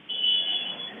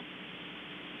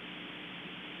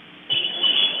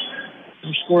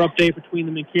 No score update between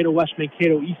the Mankato West,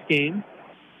 Mankato East game.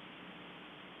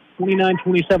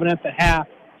 29-27 at the half.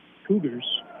 Cougars.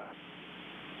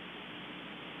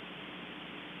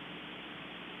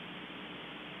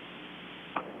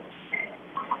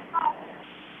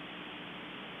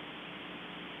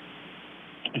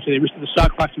 So they reached the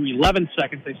shot clock to 11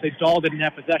 seconds. They say Dahl didn't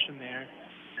have possession there.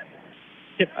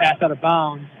 Tip pass out of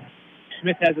bounds.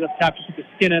 Smith has it up top to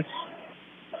Skinnis.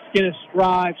 Skinnis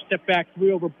drives, step back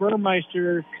three over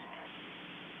Burmeister.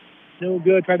 No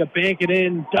good. Tried to bank it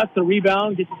in. Ducks the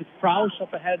rebound. Gets it to Kraus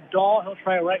up ahead. Dahl. He'll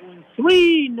try a right wing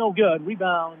three. No good.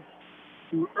 Rebound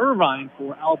to Irvine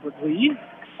for Albert Lee.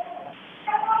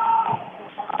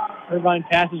 Irvine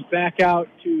passes back out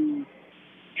to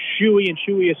Shuey, and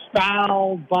Shuey is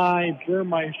fouled by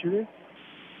Burmeister.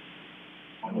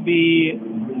 That'll be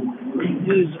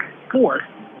his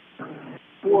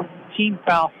fourth team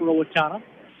foul for Owatonna.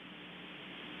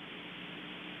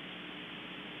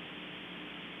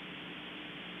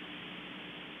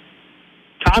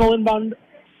 Connell inbound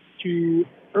to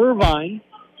Irvine.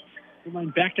 Irvine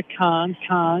back to Kahn.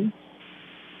 Kahn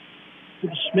to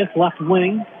the Smith left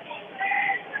wing.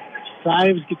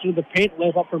 Drives, gets into the paint.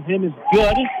 Layup up from him is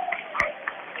good.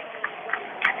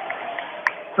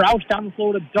 Kraus down the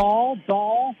floor to Dahl.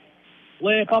 Dahl,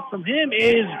 layup up from him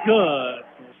is good.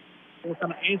 We're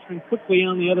kind of answering quickly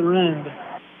on the other end.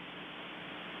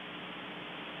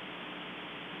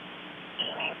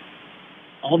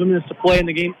 All the minutes to play in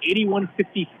the game.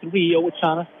 81-53,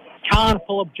 Owatonna. Kahn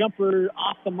pull-up jumper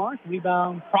off the mark.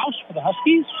 Rebound, Kraus for the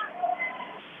Huskies.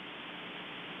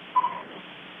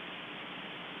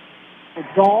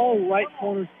 Dahl, right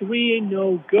corner three,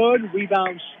 no good.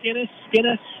 Rebound, Skinnis.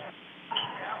 Skinnis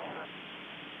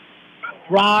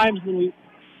drives.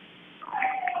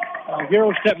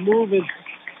 Zero step move is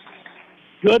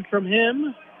good from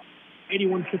him.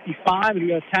 81-55. We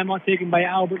got a timeout taken by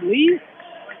Albert Lee.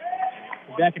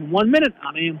 We're back in 1 minute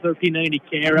on AM 1390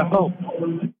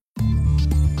 KRFO.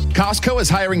 Costco is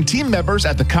hiring team members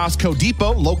at the Costco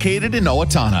Depot located in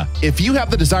Owatonna. If you have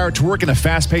the desire to work in a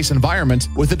fast-paced environment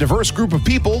with a diverse group of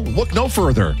people, look no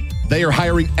further. They are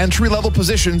hiring entry-level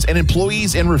positions and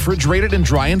employees in refrigerated and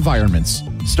dry environments.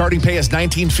 Starting pay is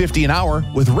 $19.50 an hour,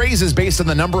 with raises based on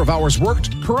the number of hours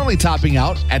worked, currently topping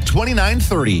out at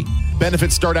 $29.30.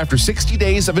 Benefits start after 60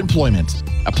 days of employment.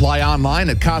 Apply online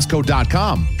at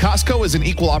Costco.com. Costco is an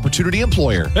equal opportunity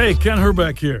employer. Hey, Ken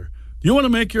Herbeck here. You want to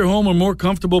make your home a more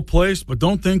comfortable place but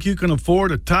don't think you can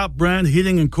afford a top brand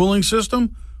heating and cooling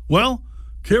system? Well,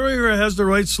 Carrier has the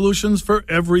right solutions for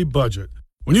every budget.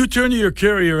 When you turn to your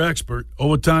Carrier expert,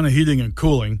 Owatonna Heating and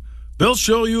Cooling, they'll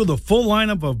show you the full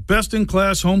lineup of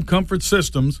best-in-class home comfort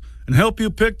systems and help you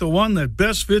pick the one that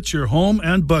best fits your home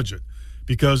and budget,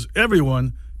 because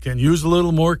everyone can use a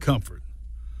little more comfort.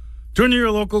 Turn to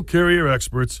your local Carrier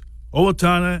experts,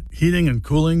 Owatonna Heating and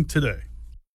Cooling, today.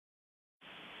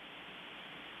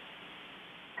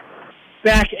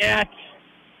 Back at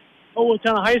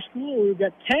Owatonna High School, we've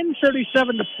got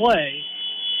 10:37 to play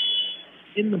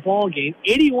in the ball game.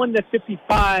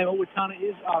 81-55. Owatonna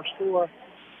is our score.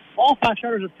 All five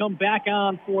starters have come back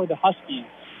on for the Huskies.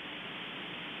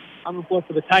 On the floor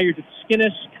for the Tigers, it's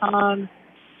Skinnis, Kahn,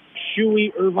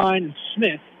 Shuey, Irvine, and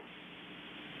Smith.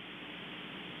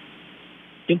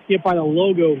 Gets hit by the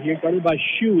logo here, guarded by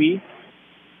Shuey.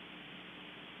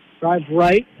 Drives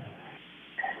right.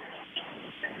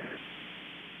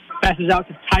 Passes out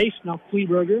to Tice, now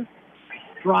Kleberger.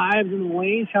 Drives in the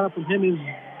lane, shot up from him is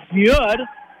good.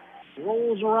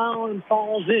 Rolls around and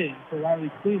falls in for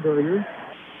Riley Kleberger.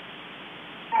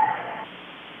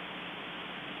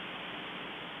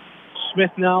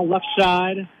 Smith now, left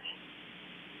side.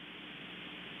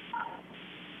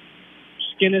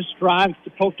 Skinnis drives to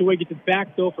poke away, gets it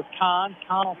back though for Kahn.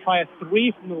 Kahn will try a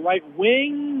three from the right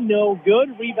wing. No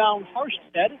good. Rebound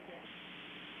Harstead.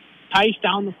 Tice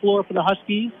down the floor for the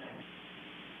Huskies.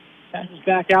 Passes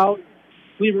back out.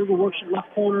 Kleberger works it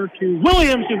left corner to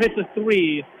Williams, who hits a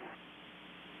three.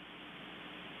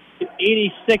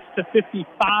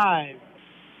 86-55.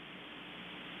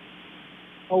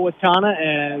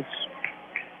 Owatonna as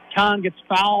Kahn gets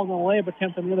fouled on the layup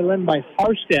attempt on the other end by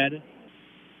Harstead.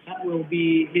 That will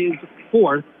be his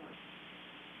fourth.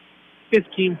 Fifth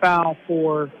team foul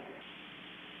for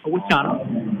Owatonna.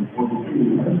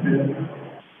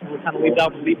 Owatonna leads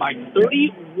out to lead by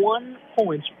 31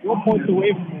 points. 4 points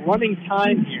away from running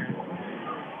time here.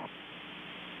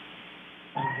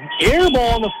 Air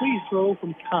ball on the free throw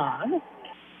from Kahn.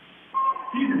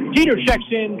 Peter checks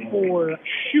in for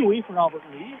Shuey for Albert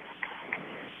Lee.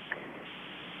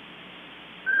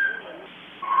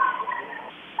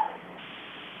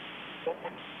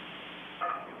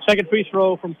 Second free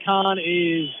throw from Kahn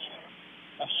is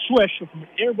a swish. So from an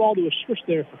air ball to a swish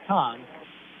there for Kahn.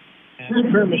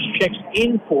 And Kermis checks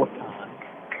in for Kahn.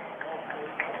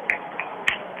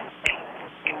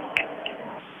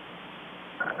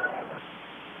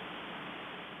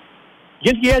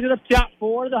 Ginsky has it up top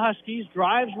for the Huskies.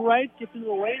 Drives right, gets into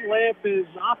the lane. Layup is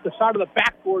off the side of the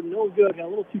backboard. No good. Got a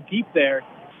little too deep there.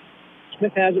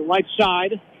 Smith has it right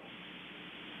side.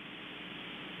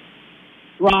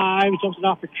 Drive, jumps it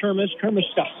off for Kermis.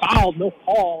 Kermis got fouled. No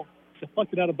call.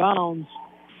 Deflected out of bounds.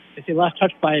 They say last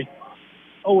touch by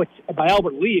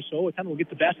Albert Lee, so Owatonna will get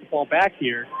the basketball back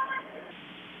here.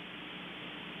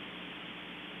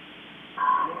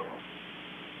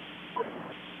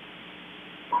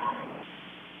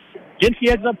 Ginsky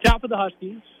heads up top for the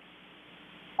Huskies.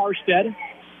 Harstead.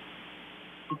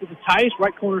 He gets a Tice.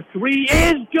 Right corner three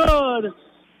is good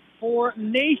for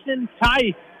Nathan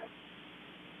Tice.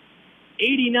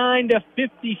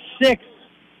 89-56.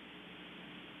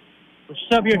 The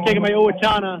sub here taken by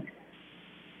Owatonna.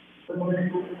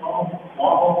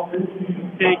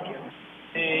 Take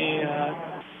a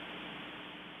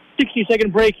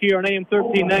 60-second break here on AM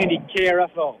 1390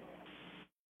 KRFO.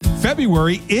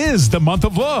 February is the month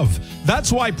of love.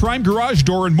 That's why Prime Garage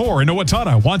Door and More in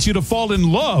Owatonna wants you to fall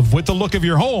in love with the look of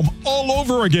your home all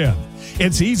over again.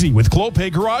 It's easy with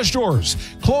Clopay Garage Doors.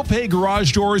 Clopay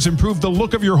Garage Doors improve the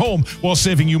look of your home while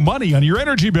saving you money on your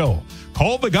energy bill.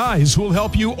 Call the guys who will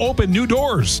help you open new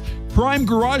doors. Prime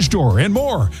Garage Door and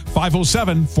More,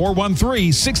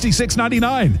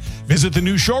 507-413-6699. Visit the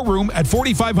new showroom at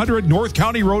 4500 North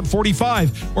County Road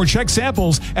 45 or check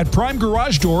samples at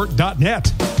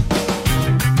primegaragedoor.net.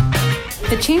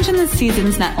 The change in the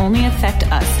seasons not only affect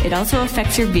us, it also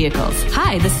affects your vehicles.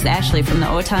 Hi, this is Ashley from the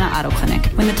Owatonna Auto Clinic.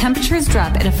 When the temperatures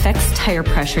drop, it affects tire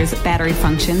pressures, battery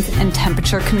functions, and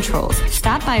temperature controls.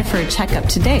 Stop by for a checkup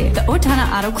today. The Owatonna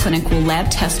Auto Clinic will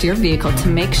lab test your vehicle to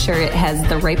make sure it has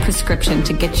the right prescription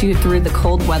to get you through the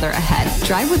cold weather ahead.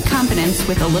 Drive with confidence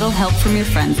with a little help from your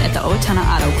friends at the Owatonna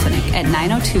Auto Clinic at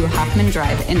 902 Hoffman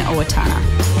Drive in Owatonna.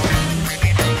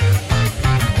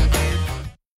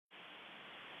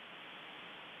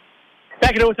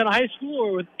 Back at Owatonna High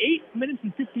School, with 8 minutes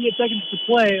and 58 seconds to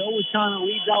play, Owatonna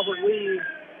leads Albert Lee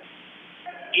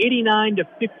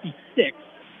 89-56.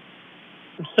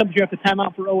 The subject at the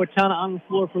timeout for Owatonna on the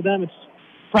floor for them. It's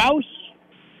Kraus,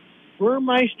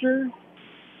 Burmeister,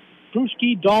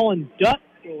 Pruski, Dahl, and Dutt.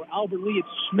 For Albert Lee, it's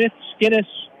Smith, Skinnis,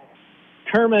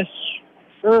 Kermis,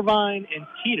 Irvine, and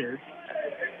Teeter.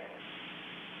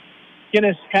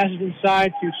 Skinnis passes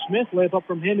inside to Smith. Layup up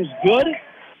from him is good.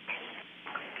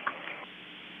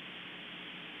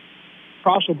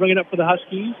 Cross will bring it up for the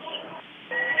Huskies.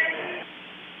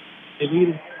 They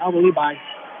lead Albert Lee by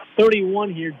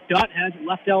 31 here. Dutt has it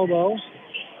left elbow.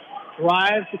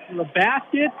 Drives it to the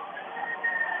basket.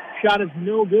 Shot is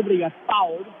no good, but he got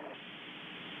fouled.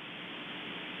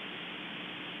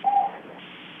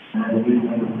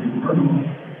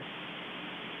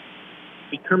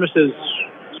 Kermis's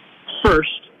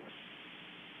first.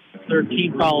 Third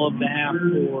team foul of the half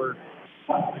for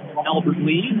Albert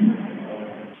Lee.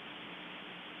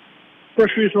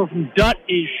 First free throw from Dutt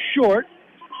is short.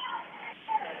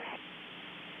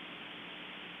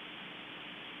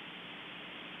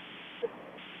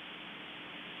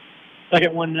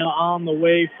 Second one now on the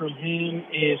way from him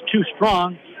is too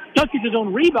strong. Dutt gets his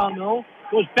own rebound, though.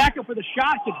 Goes back up for the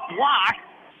shot. It's blocked.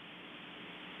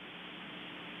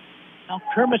 Now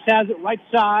Kermis has it right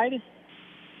side.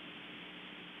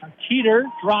 Teeter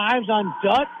drives on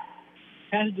Dutt.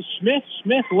 Passes to Smith.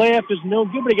 Smith layup is no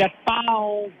good, but he got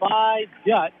fouled by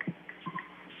Dutt.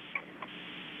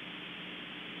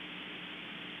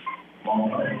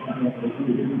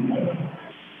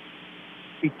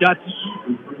 Dut's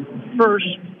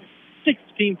first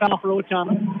 16 foul for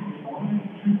Owatonna.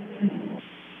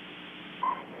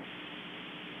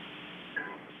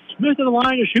 Smith to the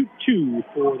line to shoot 2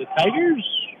 for the Tigers.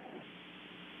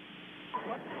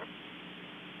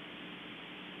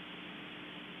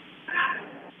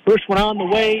 First one on the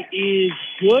way is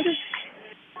good.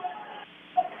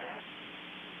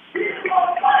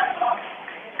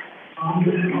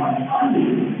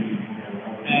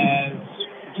 As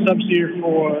subs here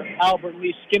for Albert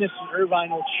Lee, Skinnis and Irvine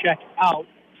will check out.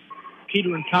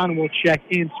 Peter and Kahn will check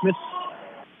in. Smith's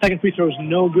second free throw is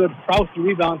no good. Krause the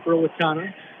rebound for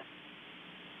Owatonna.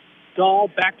 Dahl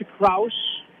back to Krause.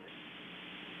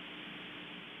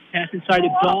 Pass inside to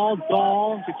Dahl.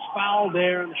 Dahl gets fouled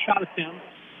there on the shot attempt.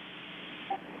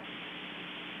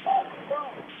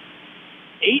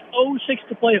 8:06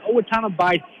 to play. Owatonna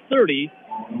by 30.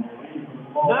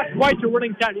 Not quite the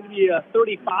running time. Need to be a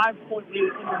 35-point lead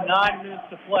with under 9 minutes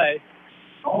to play.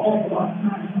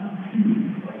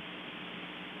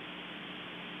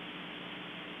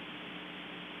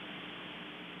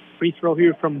 Free throw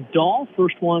here from Dahl.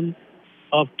 First one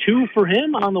of 2 for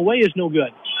him. On the way is no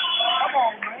good.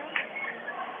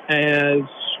 As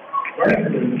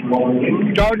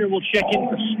Gardner will check in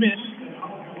for Smith.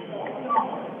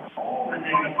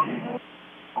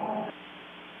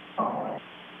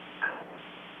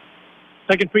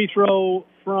 Second free throw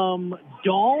from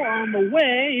Dahl on the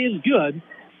way is good.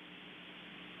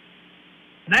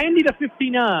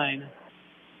 90-59.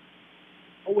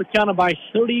 Owatonna by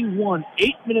 31.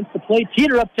 8 minutes to play.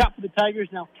 Teeter up top for the Tigers.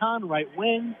 Now Kahn right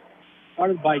wing.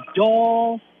 Started by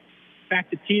Dahl. Back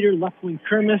to Teeter. Left wing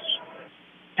Kermis.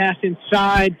 Pass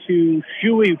inside to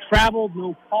Shuey, who traveled.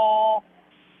 No call.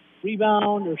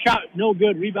 Rebound or shot. No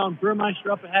good. Rebound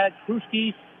Burmeister up ahead.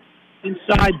 Kruski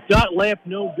inside. Dutt. Layup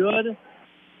no good.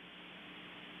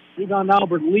 Rebound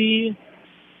Albert Lee.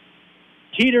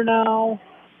 Teeter now.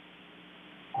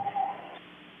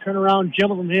 Turn around,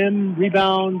 jump from him.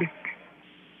 Rebound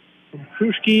from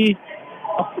Kruski.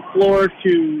 Up the floor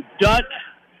to Dutt.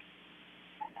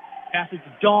 Passes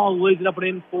to Dahl. Lays it up and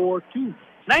in for 2.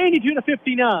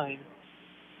 92-59.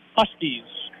 Huskies.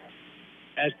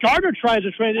 As Gardner tries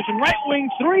to transition. Right wing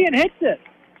 3 and hits it.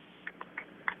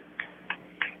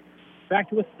 Back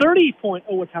to a 30-point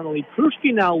Owatonna lead.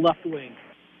 Kruski now left wing.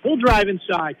 Full drive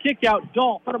inside. Kick out.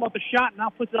 Dahl. Thought about the shot. Now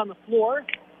puts it on the floor.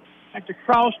 Back to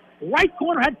Krause. Right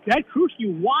corner. Had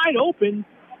Kruski wide open.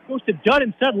 Goes to Dutt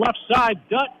instead. Left side.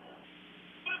 Dutt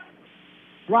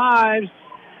drives.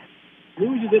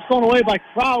 Loses it. Thrown away by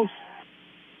Krause.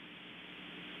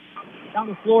 Down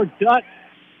the floor. Dutt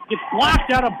gets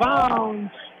blocked out of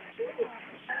bounds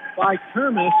by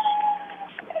Kermis.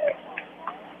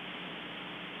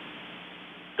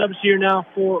 Subs here now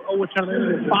for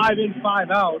Owatonna. 5 in,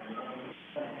 5 out.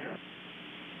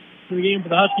 In the game for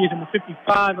the Huskies, number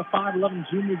 55, a 5'11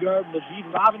 junior guard,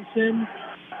 Lajeed Robinson.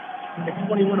 Number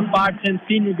 21, a 5'10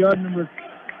 senior guard, number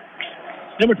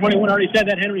 21, I already said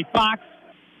that, Henry Fox.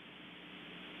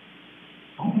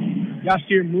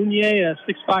 Yasir Mounier, a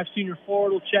 6'5 senior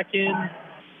forward, will check in.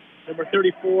 Number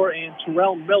 34, and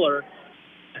Terrell Miller,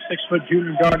 a 6-foot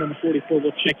junior guard, number 44,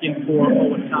 will check in for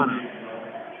Owatonna.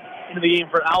 Into the game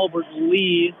for Albert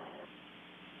Lee.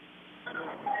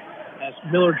 As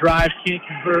Miller drives, can't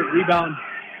convert. Rebound.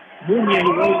 Mounier,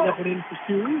 he rolls up and in for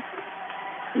 2.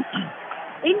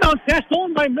 Inbound pass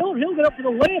stolen by Miller. He'll get up for the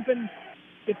layup and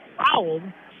get fouled.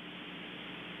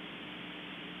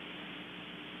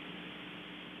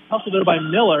 Hustled there by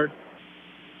Miller.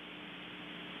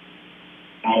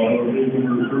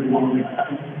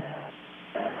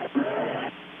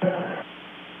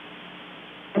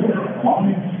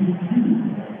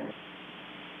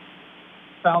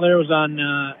 Foul there was on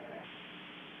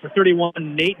for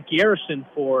 31, Nate Garrison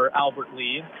for Albert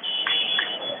Lee.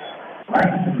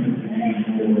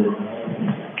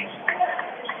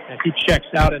 As he checks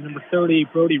out at number 30,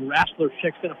 Brody Rassler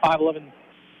checks in, a 5'11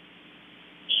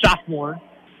 sophomore.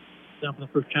 Down for the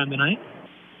first time tonight.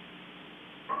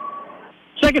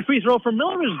 Second free throw for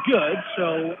Miller is good,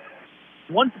 so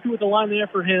 1 for 2 at the line there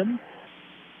for him.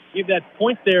 Give that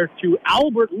point there to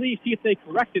Albert Lee, see if they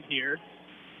correct it here.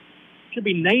 Should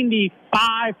be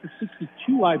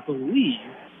 95-62, I believe.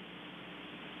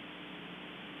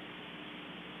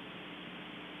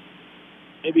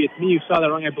 Maybe it's me who saw that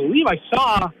wrong. I believe I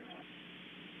saw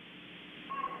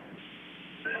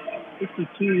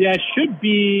 52. Yeah, it should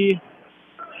be.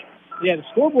 Yeah, the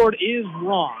scoreboard is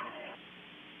wrong.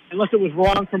 Unless it was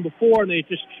wrong from before and they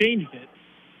just changed it.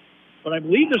 But I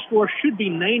believe the score should be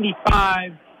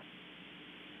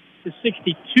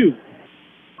 95-62.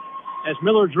 as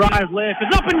Miller drives, layup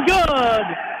is up and good.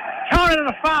 Counted and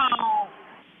a foul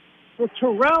for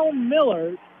Terrell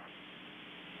Miller.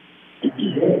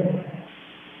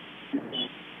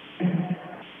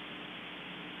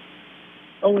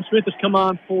 Owen Smith has come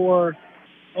on for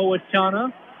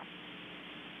Owatonna.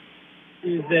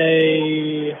 He's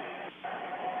a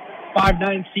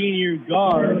 5'9" senior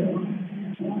guard.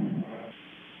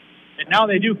 And now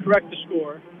they do correct the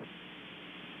score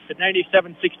to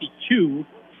 97-62.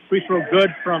 Free throw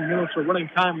good from Miller, so running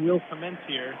time will commence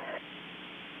here.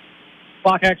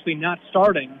 Clock actually not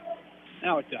starting.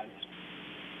 Now it does.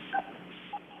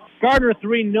 Gardner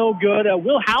 3, no good.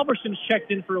 Will Halverson's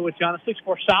checked in for Owatonna,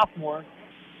 6'4" sophomore.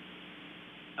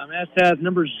 As has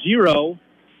number 0.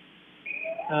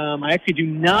 I actually do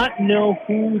not know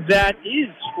who that is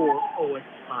for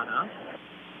Owatonna.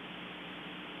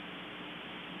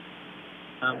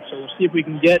 So we'll see if we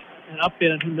can get an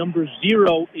update on who number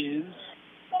 0 is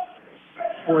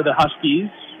for the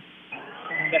Huskies. I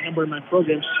have that number in my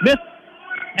program. Smith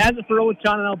has it for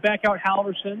Owatonna. Now back out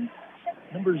Halverson.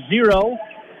 Number 0.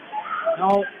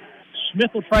 Now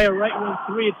Smith will try a right wing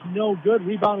 3. It's no good.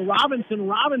 Rebound Robinson.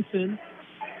 Robinson.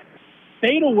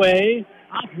 Fade away.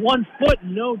 Off 1 foot.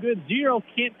 No good. 0.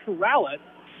 Can't corral it.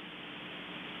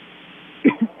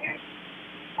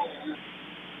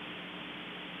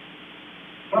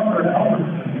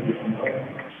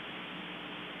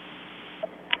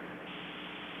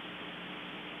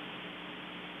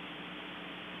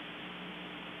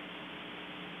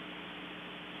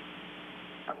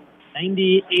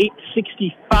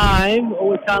 (98-65).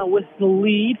 Owatonna with the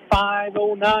lead.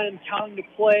 5:09 counting to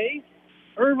play.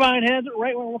 Irvine has it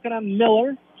right when we're looking on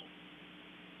Miller.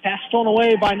 Pass stolen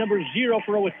away by number 0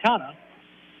 for Owatonna.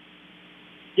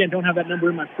 Again, don't have that number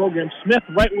in my program. Smith,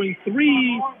 right wing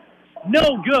 3.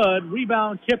 No good.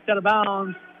 Rebound tipped out of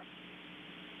bounds.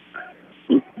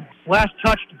 Last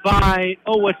touched by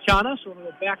Owatonna. So we'll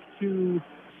go back to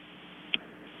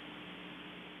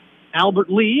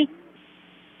Albert Lee.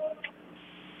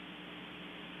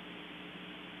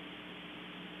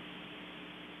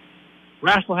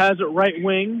 Rassel has it right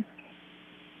wing.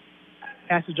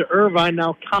 Passes to Irvine.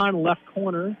 Now Kahn left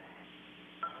corner.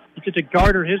 Gets it to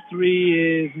Gardner. His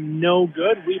 3 is no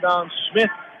good. Rebound Smith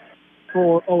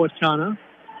for Owatonna.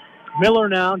 Miller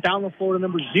now down the floor to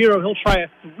number 0. He'll try a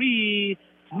 3.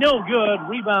 No good.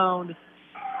 Rebound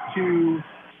to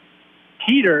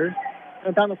Teeter.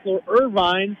 And down the floor,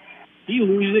 Irvine. He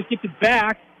loses it. Gets it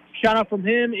back. Shot out from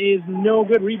him is no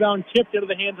good. Rebound tipped into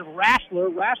the hands of Rassler.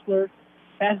 Rassler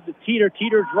passes to Teeter.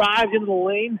 Teeter drives into the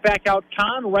lane. Back out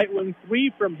Kahn. Right wing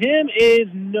 3 from him is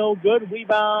no good.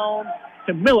 Rebound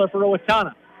to Miller for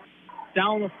Owatonna.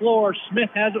 Down the floor,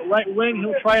 Smith has it right wing.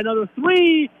 He'll try another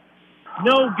 3.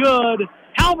 No good.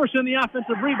 Halverson the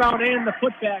offensive rebound and the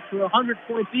putback for 100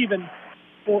 points even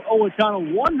for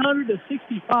Owatonna.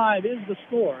 100-65 is the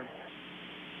score.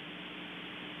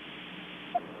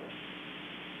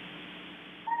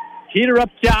 Teeter up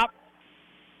top.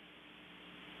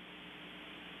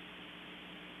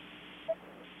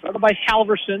 Started by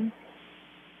Halverson.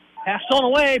 Pass on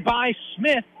away by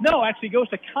Smith. No, actually goes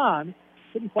to Kahn.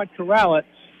 Couldn't quite corral it.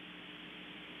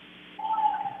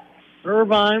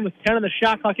 Irvine with 10 on the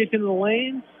shot clock gets into the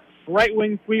lane. Right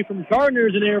wing 3 from Gardner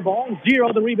is an air ball.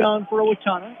 0 the rebound for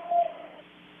Owatonna.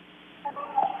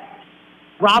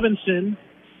 Robinson.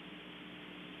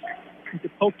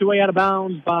 Poked away out of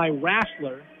bounds by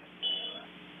Rassler.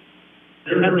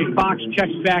 And Henry Fox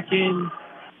checks back in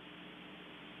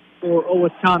for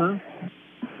Owatonna.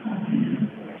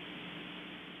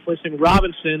 Placing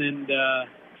Robinson and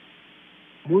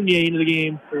Mounier into the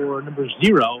game for number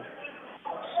 0.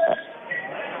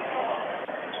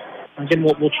 Again,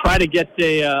 we'll try to get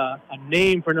a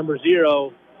name for number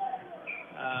 0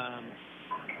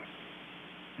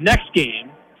 next game.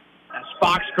 As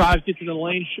Fox drives, gets into the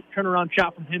lane, turnaround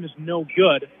shot from him is no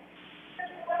good.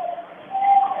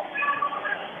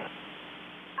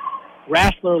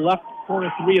 Rassler left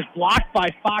corner 3 is blocked by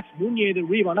Fox. Mounier the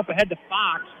rebound up ahead to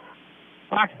Fox.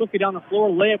 Fox quickly down the floor.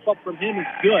 Layup up from him is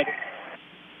good.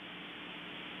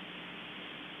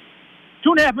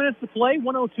 2.5 minutes to play.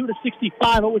 102-65.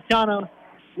 Owatonna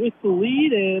with the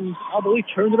lead, and I believe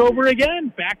turns it over again.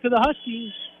 Back to the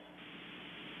Huskies.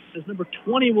 As number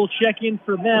 20 will check in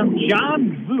for them.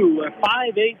 John Vu, a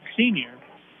 5'8" senior,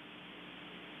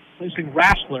 placing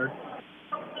Rassler.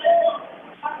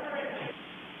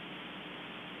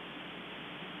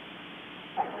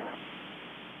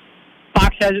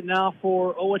 Fox has it now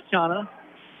for Owatonna.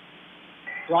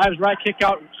 Drives right, kick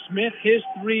out Smith. His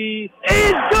 3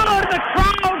 is good. The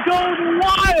crowd goes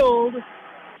wild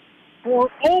for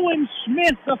Owen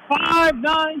Smith. The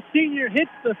 5'9" senior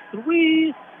hits the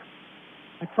three.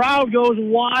 The crowd goes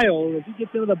wild as he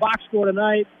gets into the box score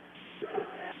tonight.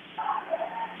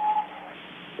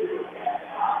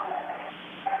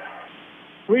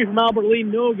 Three from Albert Lee,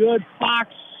 no good. Fox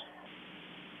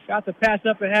got the pass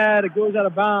up ahead. It goes out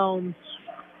of bounds.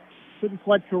 Couldn't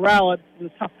quite corral it. It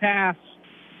was a tough pass.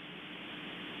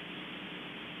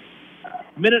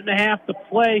 Minute and a half to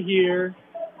play here.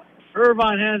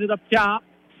 Irvine has it up top.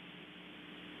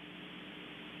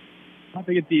 I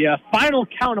think it's the final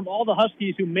count of all the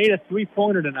Huskies who made a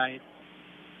three-pointer tonight.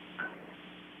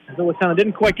 Owatonna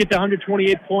didn't quite get to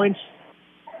 128 points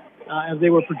as they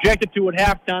were projected to at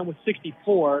halftime with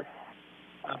 64,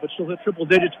 but still hit triple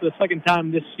digits for the second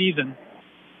time this season.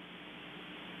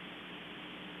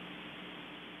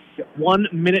 Got 1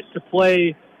 minute to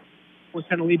play.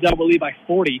 Owatonna leads Albert Lee by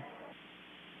 40.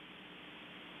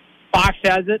 Fox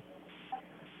has it.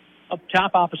 Up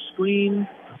top off a screen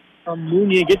from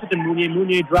Mounier. Gets it to Mounier.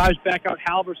 Mounier drives back out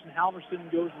Halverson. Halverson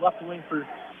goes left wing for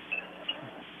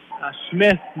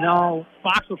Smith. Now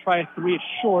Fox will try a three. It's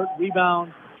short.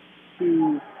 Rebound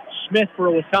to Smith for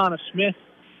Owatonna. Smith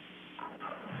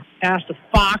pass to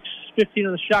Fox. 15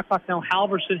 on the shot clock. Now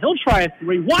Halverson. He'll try a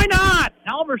three. Why not?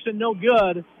 Halverson no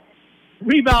good.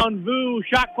 Rebound Vu.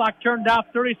 Shot clock turned off.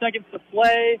 30 seconds to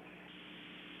play.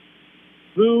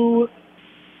 Vu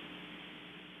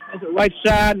has it right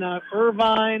side. Now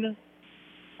Irvine. Looks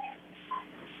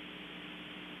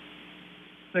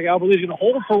like Albert Lee's going to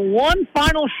hold for one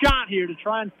final shot here to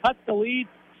try and cut the lead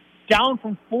down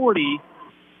from 40.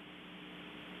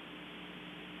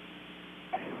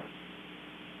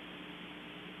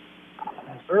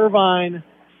 Irvine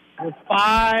with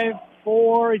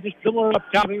 5-4. He's just dribbling it up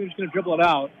top. I think he's just going to dribble it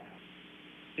out.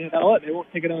 And that'll it. They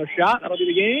won't take another shot. That'll be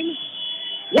the game.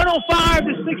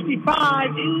 105-65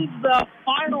 is the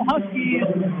final. Huskies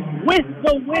with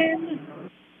the win.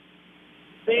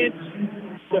 It's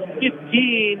the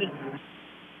 15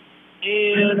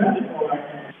 and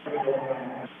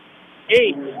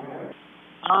 8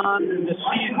 on the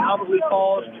season. Albert Lee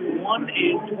falls to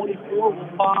 1-24. We'll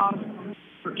pause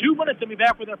for 2 minutes and be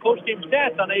back with our post-game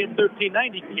stats on AM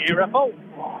 1390 KRFO.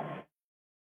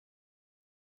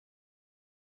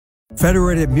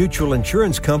 Federated Mutual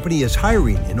Insurance Company is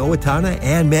hiring in Owatonna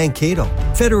and Mankato.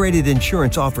 Federated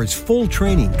Insurance offers full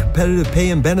training, competitive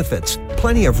pay and benefits,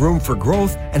 plenty of room for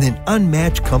growth, and an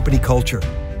unmatched company culture.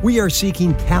 We are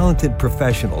seeking talented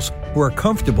professionals who are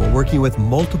comfortable working with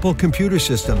multiple computer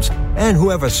systems and who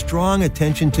have a strong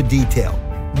attention to detail.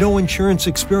 No insurance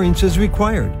experience is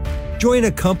required. Join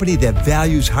a company that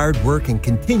values hard work and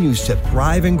continues to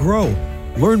thrive and grow.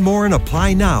 Learn more and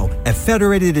apply now at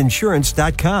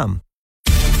federatedinsurance.com.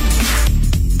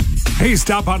 Hey,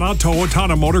 stop on out to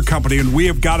Owatonna Motor Company, and we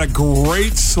have got a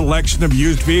great selection of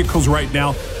used vehicles right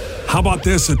now. How about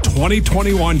this? A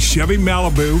 2021 Chevy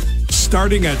Malibu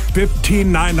starting at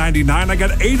 $15,999. I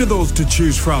got 8 of those to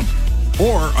choose from.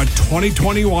 Or a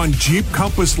 2021 Jeep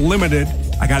Compass Limited.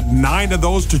 I got 9 of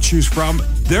those to choose from.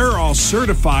 They're all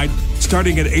certified,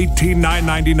 starting at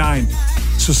 $18,999.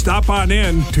 So stop on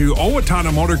in to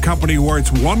Owatonna Motor Company, where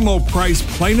it's one low price,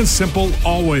 plain and simple,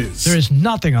 always. There is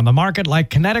nothing on the market like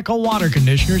Kinetico water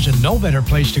conditioners, and no better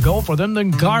place to go for them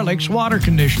than Garlic's Water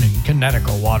Conditioning.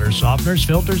 Kinetico water softeners,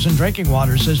 filters, and drinking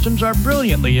water systems are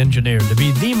brilliantly engineered to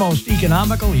be the most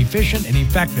economical, efficient, and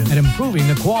effective at improving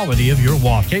the quality of your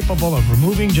water. Capable of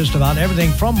removing just about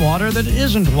everything from water that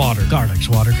isn't water. Garlic's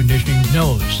Water Conditioning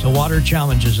knows the water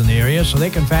challenges in the area, so they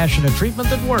can fashion a treatment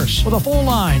that works. With a full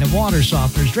line of water softeners,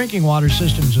 drinking water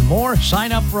systems, and more,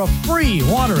 sign up for a free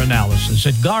water analysis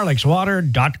at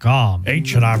garlicswater.com.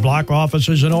 H&R Block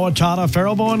offices in Owatonna,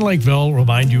 Faribault, and Lakeville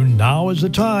remind you now is the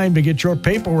time to get your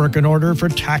paperwork in order for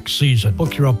tax season.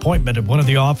 Book your appointment at one of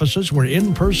the offices where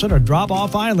in-person or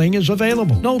drop-off filing is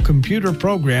available. No computer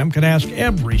program can ask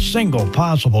every single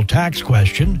possible tax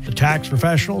question. The tax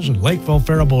professionals in Lakeville,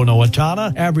 Faribault, and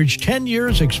Owatonna average 10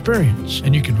 years experience,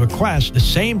 and you can request the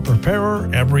same preparer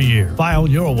every year. File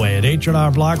your way at H&R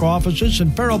Block offices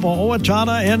in Faribault,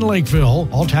 Owatonna, and Lakeville.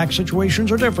 All tax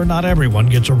situations are different. Not everyone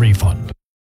gets a refund.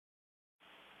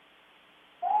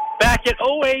 Back at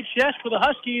OHS for the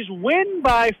Huskies, win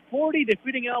by 40,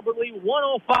 defeating Albert Lee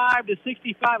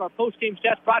 105-65. Our post-game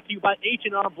stats brought to you by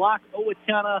H&R Block,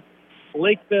 Owatonna,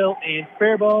 Lakeville, and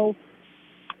Faribault.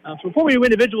 So before we do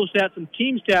individual stats, some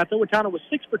team stats, Owatonna was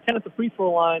 6 for 10 at the free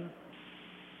throw line.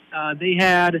 They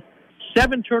had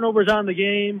 7 turnovers on the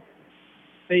game.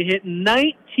 They hit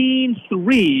 19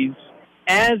 threes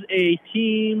as a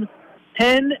team.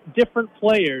 10 different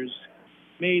players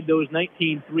made those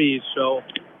 19 threes. So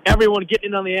everyone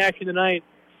getting in on the action tonight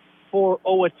for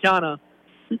Owatonna.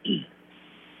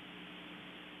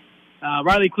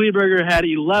 Riley Kleberger had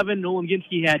 11. Nolan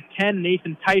Ginsky had 10.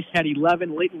 Nathan Tice had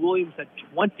 11. Leighton Williams had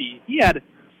 20. He had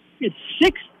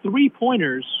 6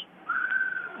 3-pointers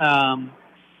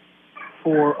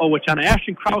for Owatonna.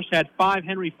 Ashton Krause had 5.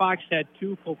 Henry Fox had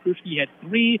 2. Cole Kruski had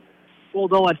 3. Will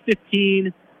Dole had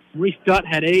 15. Maurice Dutt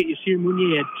had 8. Yasir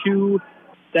Mounier had 2.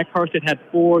 Zach Harstead had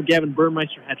 4. Gavin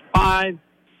Burmeister had 5.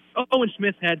 Owen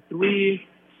Smith had 3.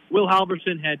 Will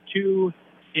Halverson had 2.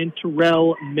 And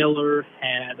Terrell Miller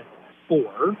had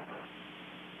 4.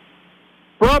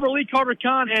 Robert Lee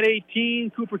Carter-Kahn had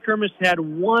 18. Cooper Kermis had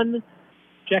 1.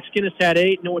 Jack Skinnis had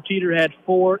 8. Noah Teeter had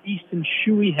 4. Easton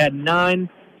Shuey had 9.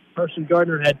 Carson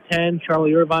Gardner had 10.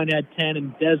 Charlie Irvine had 10.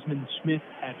 And Desmond Smith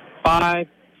had 5.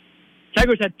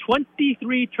 Tigers had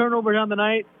 23 turnovers on the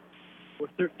night. Were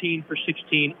 13 for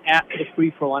 16 at the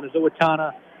free throw line as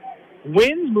Owatonna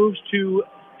wins, moves to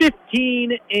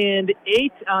 15-8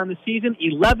 on the season,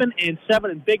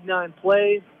 11-7 in Big 9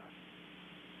 play.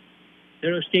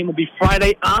 Their next game will be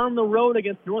Friday on the road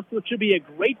against Northfield. Should be a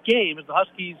great game as the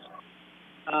Huskies'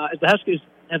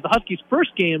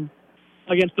 first game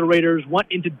against the Raiders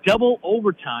went into double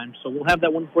overtime. So we'll have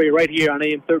that one for you right here on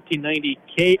AM 1390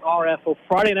 KRFO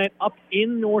Friday night up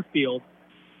in Northfield,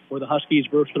 where the Huskies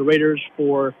versus the Raiders.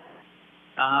 For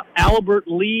Albert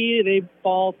Lee, they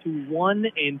fall to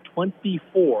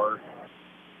 1-24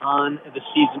 on the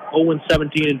season,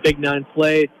 0-17 in Big 9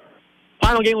 play.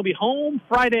 Final game will be home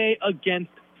Friday against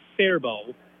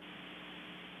Faribault.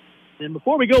 And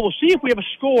before we go, we'll see if we have a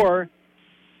score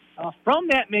from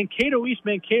that Mankato East,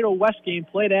 Mankato West game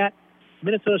played at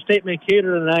Minnesota State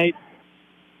Mankato tonight.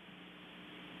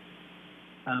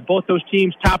 Both those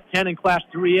teams top 10 in Class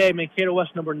 3A. Mankato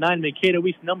West number 9, Mankato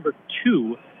East number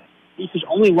 2. East has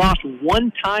only lost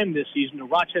one time this season to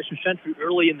Rochester Century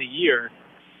early in the year.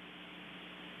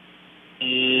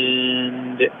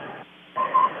 And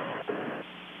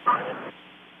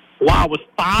wow, with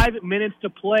 5 minutes to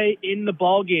play in the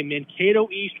ball game, Mankato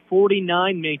East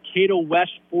 49, Mankato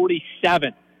West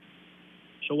 47.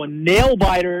 So a nail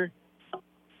biter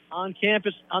on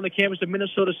the campus of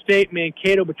Minnesota State.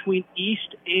 Mankato between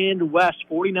East and West,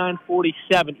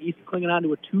 49-47. East clinging on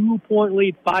to a 2-point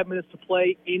lead, 5 minutes to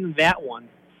play in that one.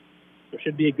 There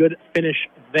should be a good finish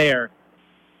there.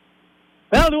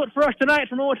 That'll do it for us tonight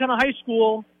from Owatonna High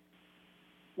School.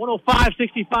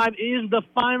 105-65 is the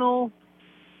final.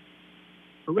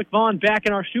 For Rick Vaughn back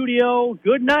in our studio,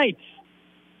 good night.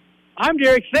 I'm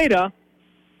Derek Theta.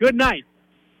 Good night.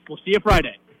 We'll see you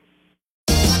Friday.